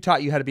 I'm like, who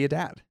taught you how to be a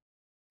dad?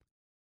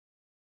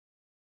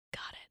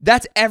 Got it.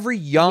 That's every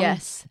young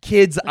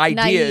kid's idea.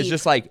 Naive. Is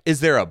just like,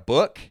 is there a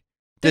book?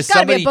 There's Does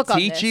somebody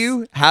teach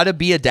you how to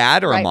be a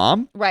dad or a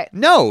mom? Right.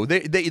 No,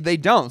 they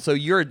don't. So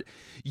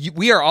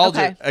we are all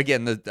just,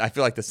 again, I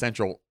feel like the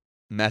central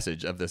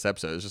message of this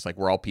episode is just like,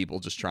 we're all people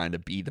just trying to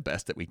be the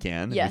best that we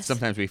can. Yes. And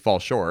sometimes we fall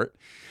short.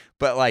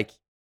 But like,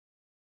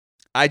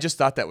 I just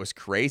thought that was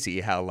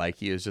crazy how like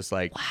he was just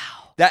like, wow.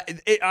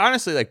 That it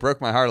honestly like broke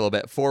my heart a little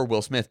bit for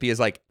Will Smith, because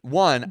like,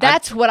 one,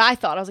 that's what I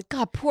thought. I was like,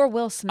 God, poor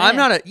Will Smith. I'm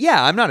not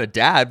a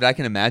dad, but I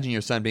can imagine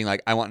your son being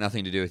like, I want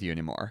nothing to do with you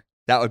anymore.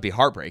 That would be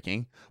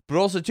heartbreaking. But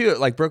also too, it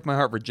like broke my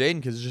heart for Jaden,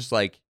 because it's just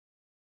like,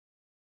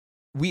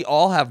 we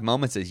all have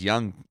moments as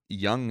young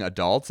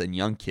adults and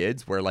young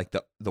kids where like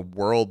the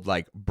world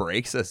like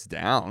breaks us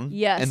down.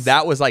 Yes. And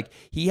that was like,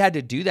 he had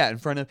to do that in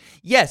front of,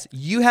 yes,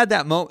 you had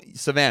that moment,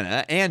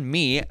 Savannah and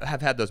me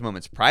have had those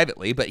moments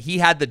privately, but he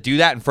had to do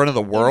that in front of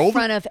the world. In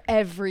front of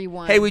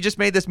everyone. Hey, we just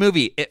made this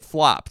movie. It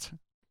flopped.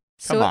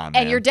 Come on,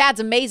 man. And your dad's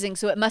amazing,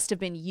 so it must have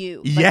been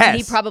you. Like, yes.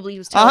 He probably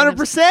was telling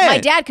 100%. My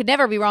dad could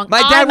never be wrong.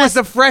 My dad was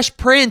the Fresh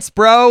Prince,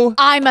 bro.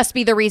 I must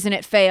be the reason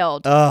it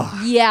failed.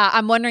 Ugh. Yeah,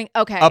 I'm wondering.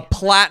 Okay. A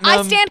platinum.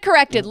 I stand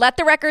corrected. Let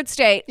the record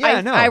state.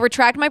 Yeah, I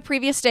retract my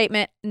previous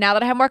statement now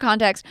that I have more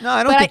context. No,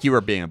 I don't think you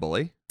were being a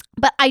bully.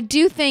 But I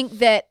do think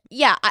that,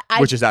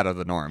 which is out of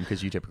the norm,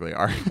 because you typically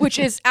are. Which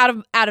is out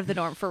of the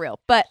norm for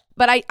real. But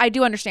I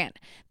do understand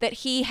that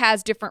he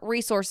has different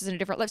resources and a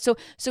different life.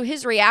 So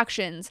his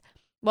reactions,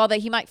 while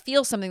he might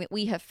feel something that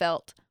we have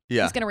felt,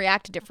 he's going to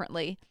react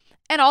differently.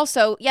 And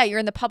also, you're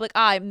in the public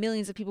eye.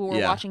 Millions of people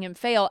were watching him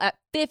fail at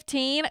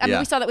 15. I mean,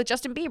 we saw that with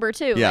Justin Bieber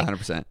too. Yeah,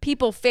 100%.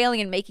 People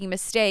failing and making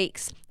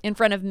mistakes in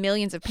front of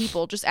millions of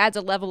people just adds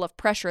a level of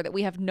pressure that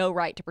we have no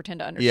right to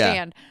pretend to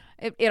understand.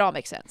 Yeah. It all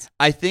makes sense.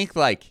 I think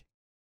about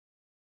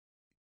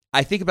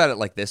it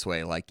like this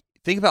way. Like,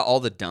 think about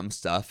all the dumb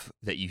stuff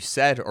that you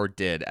said or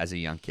did as a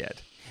young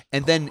kid,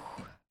 and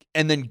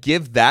then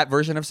give that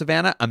version of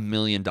Savannah $1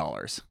 million.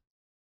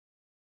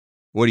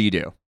 What do you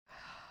do?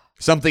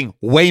 Something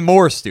way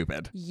more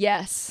stupid.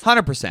 Yes.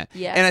 100%.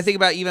 Yes. And I think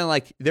about even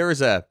like,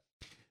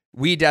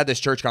 we had this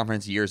church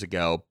conference years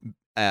ago,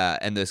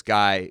 and this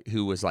guy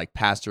who was like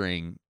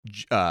pastoring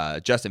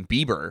Justin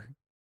Bieber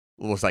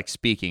was like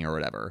speaking or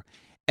whatever.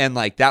 And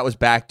like, that was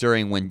back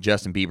during when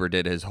Justin Bieber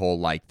did his whole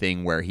like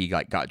thing where he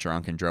like got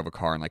drunk and drove a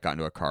car and like got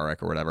into a car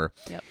wreck or whatever.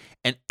 Yep.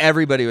 And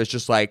everybody was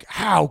just like,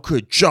 how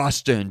could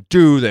Justin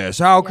do this?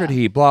 How could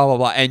he blah, blah,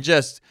 blah. And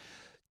just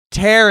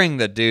tearing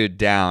the dude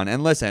down.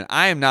 And listen,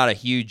 I am not a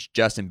huge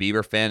Justin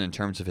Bieber fan in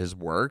terms of his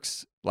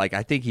works. Like,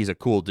 I think he's a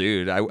cool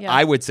dude.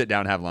 I would sit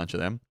down and have lunch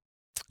with him.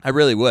 I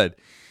really would.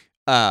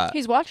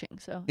 He's watching,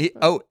 so.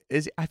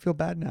 I feel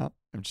bad now.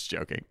 I'm just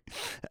joking.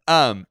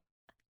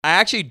 I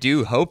actually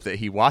do hope that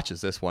he watches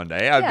this one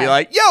day. I'd be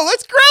like, yo,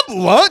 let's grab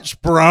lunch,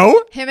 bro.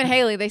 Him and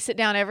Haley, they sit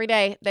down every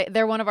day.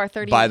 They're one of our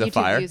 30 By the YouTube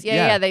fire? views.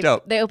 Yeah.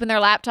 They open their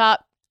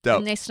laptop. Dope.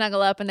 And they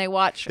snuggle up and they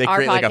watch they our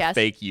create podcast. Like a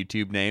fake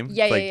YouTube name.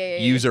 Yeah, like yeah.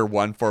 user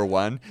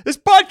 141. This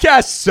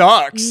podcast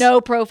sucks.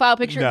 No profile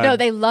picture. None. No,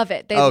 they love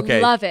it. They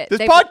love it.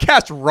 This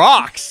podcast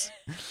rocks.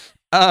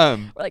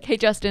 We're like, hey,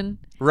 Justin.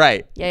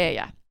 Right.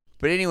 Yeah.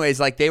 But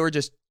anyways, like, they were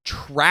just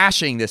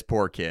trashing this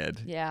poor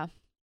kid. Yeah.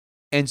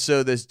 And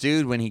so this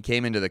dude, when he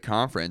came into the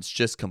conference,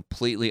 just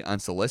completely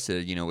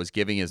unsolicited, was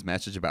giving his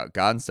message about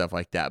God and stuff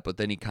like that. But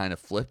then he kind of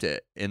flipped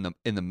it in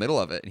the middle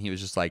of it. And he was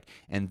just like,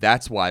 and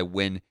that's why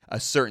when a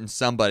certain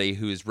somebody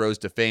who is rose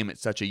to fame at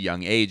such a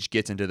young age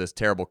gets into this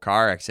terrible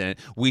car accident,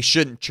 we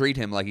shouldn't treat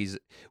him like he's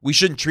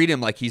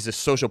a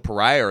social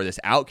pariah or this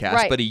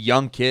outcast, but a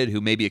young kid who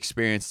maybe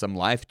experienced some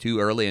life too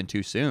early and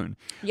too soon.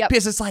 Yep.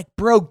 Because it's like,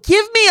 bro,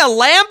 give me a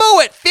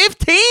Lambo at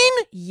 15?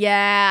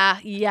 Yeah.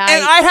 And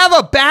I have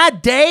a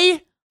bad day?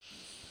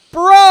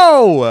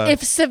 Bro!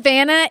 If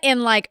Savannah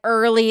in like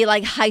early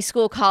like high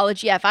school,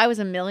 college, if I was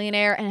a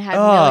millionaire and had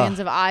millions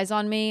of eyes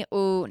on me,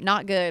 ooh,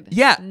 not good.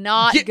 Yeah.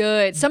 Not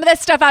good. Some of that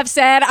stuff I've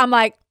said, I'm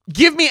like,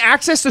 give me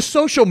access to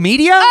social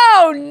media?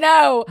 oh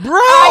no. Bro!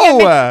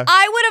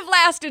 I would have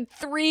lasted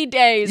 3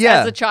 days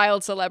as a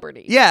child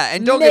celebrity. Yeah,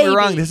 and don't get me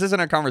wrong, this isn't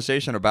a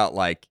conversation about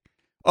like,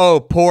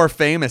 oh, poor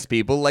famous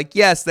people. Like,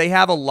 yes, they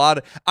have a lot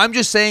of, I'm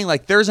just saying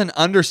like there's an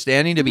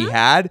understanding to be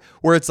had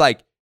where it's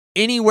like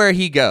anywhere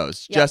he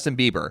goes, Justin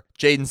Bieber,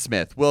 Jaden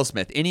Smith, Will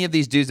Smith, any of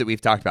these dudes that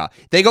we've talked about,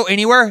 they go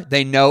anywhere,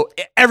 they know,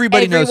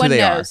 everybody knows who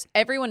they are.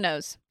 Everyone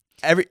knows.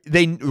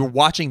 They were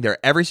watching their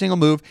every single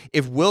move.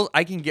 If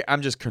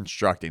I'm just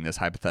constructing this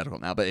hypothetical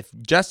now, but if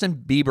Justin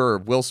Bieber or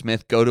Will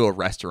Smith go to a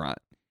restaurant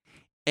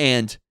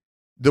and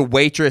the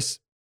waitress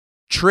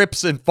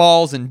trips and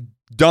falls and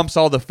dumps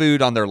all the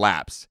food on their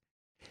laps,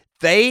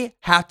 they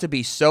have to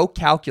be so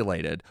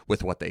calculated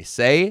with what they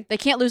say. They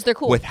can't lose their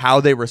cool. With how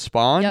they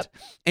respond. Yep.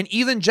 And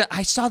even,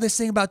 I saw this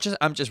thing about,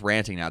 I'm just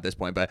ranting now at this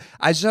point, but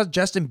I saw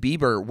Justin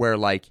Bieber where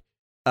like,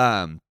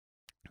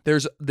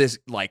 there's this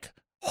like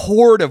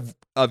horde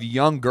of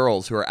young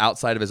girls who are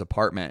outside of his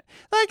apartment.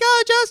 Like,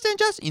 oh,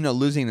 Justin,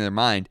 losing their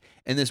mind.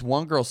 And this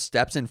one girl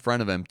steps in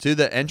front of him to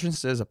the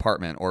entrance to his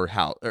apartment or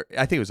house. Or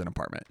I think it was an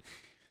apartment.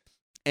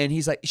 And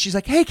she's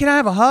like, hey, can I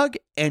have a hug?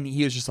 And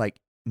he was just like,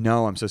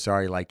 no, I'm so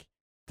sorry. Like,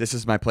 this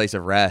is my place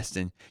of rest.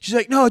 And she's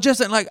like, no,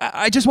 Justin, like,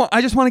 I just want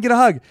to get a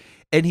hug.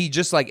 And he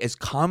just like, as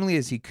calmly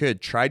as he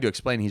could, tried to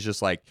explain. He's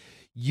just like,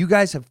 you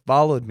guys have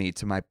followed me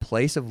to my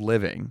place of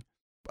living,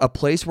 a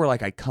place where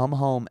like I come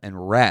home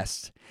and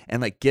rest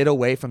and like get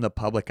away from the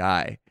public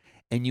eye.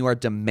 And you are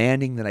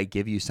demanding that I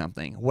give you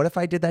something. What if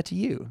I did that to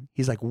you?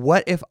 He's like,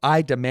 what if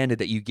I demanded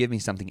that you give me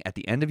something at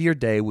the end of your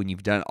day when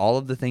you've done all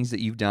of the things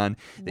that you've done,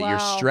 that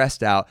you're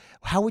stressed out?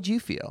 How would you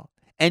feel?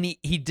 And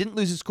he didn't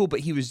lose his cool,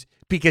 but he was,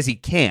 because he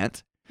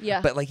can't.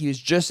 Yeah. But like he was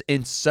just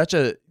in such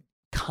a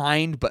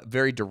kind but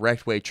very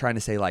direct way trying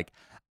to say like,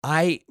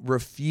 I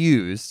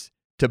refuse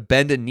to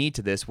bend a knee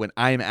to this when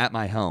I am at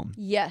my home.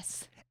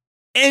 Yes.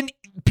 And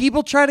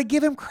people try to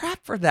give him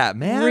crap for that,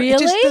 man. Really? It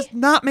just does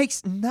not make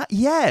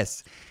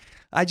yes.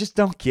 I just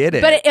don't get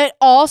it. But it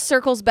all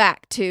circles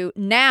back to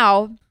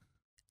now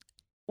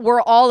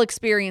we're all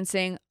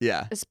experiencing,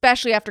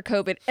 especially after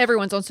COVID,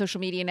 everyone's on social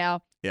media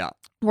now. Yeah.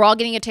 We're all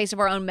getting a taste of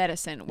our own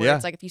medicine where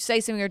it's like if you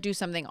say something or do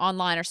something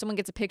online or someone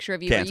gets a picture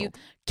of you or you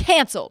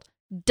canceled,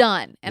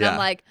 done. And I'm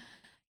like,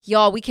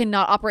 y'all, we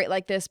cannot operate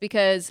like this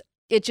because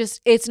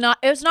it's not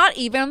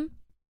even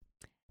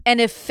an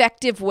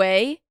effective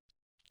way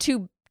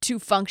to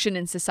function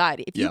in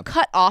society. If you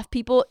cut off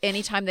people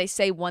anytime they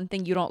say one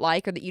thing you don't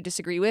like or that you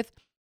disagree with,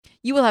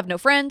 you will have no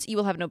friends, you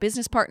will have no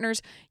business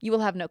partners, you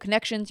will have no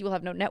connections, you will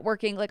have no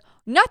networking, like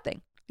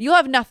nothing. You'll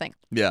have nothing.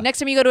 Yeah. Next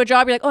time you go to a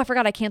job, you're like, oh, I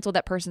forgot I canceled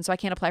that person, so I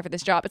can't apply for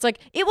this job. It's like,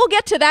 it will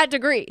get to that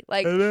degree.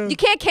 Like, you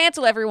can't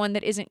cancel everyone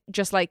that isn't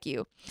just like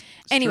you.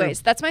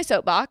 Anyways, that's my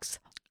soapbox.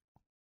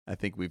 I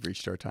think we've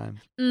reached our time.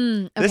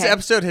 Okay. This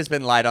episode has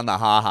been light on the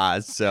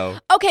ha-has, so.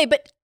 Okay,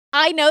 but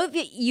I know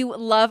that you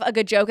love a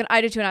good joke, and I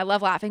do too, and I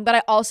love laughing, but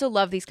I also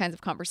love these kinds of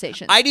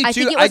conversations. I do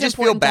too. I just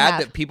feel bad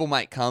that people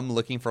might come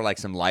looking for like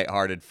some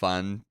lighthearted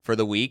fun for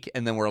the week,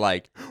 and then we're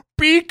like,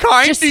 be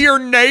kind to your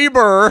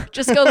neighbor.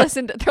 Just go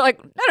listen to, they're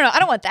like, no, I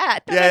don't want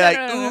that.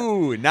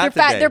 Ooh, not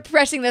today. They're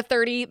pressing the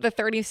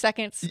 30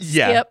 seconds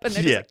skip, and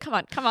they're just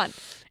like, come on.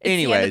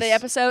 It's the end of the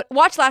episode.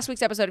 Watch last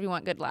week's episode if you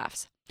want good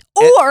laughs.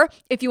 Or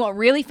if you want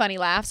really funny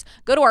laughs,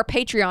 go to our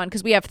Patreon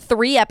because we have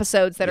 3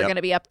 episodes that are going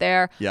to be up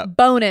there.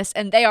 Bonus,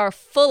 and they are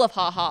full of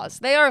ha-has.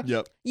 They are.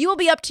 You will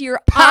be up to your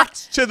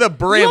packed to the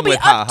brim with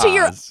ha-has. You'll be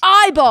up to your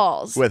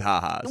eyeballs with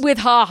ha-has. With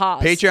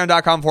ha-has.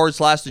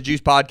 Patreon.com/The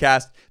Juice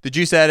Podcast. The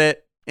Juice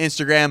Edit.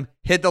 Instagram.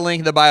 Hit the link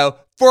in the bio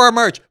for our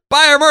merch.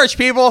 Buy our merch,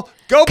 people.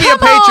 Go be a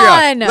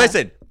Patreon.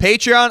 Listen,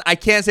 Patreon. I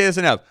can't say this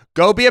enough.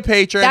 Go be a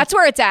patron. That's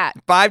where it's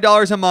at.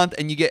 $5 a month,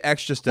 and you get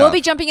extra stuff. We'll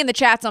be jumping in the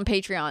chats on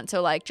Patreon.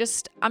 So, like,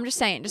 I'm just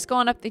saying, just go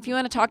on up. If you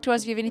want to talk to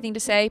us, if you have anything to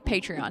say,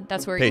 Patreon.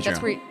 That's where you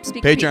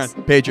speak.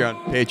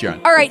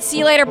 Patreon. All right. See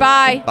you later.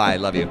 Bye. Bye.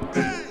 Love you.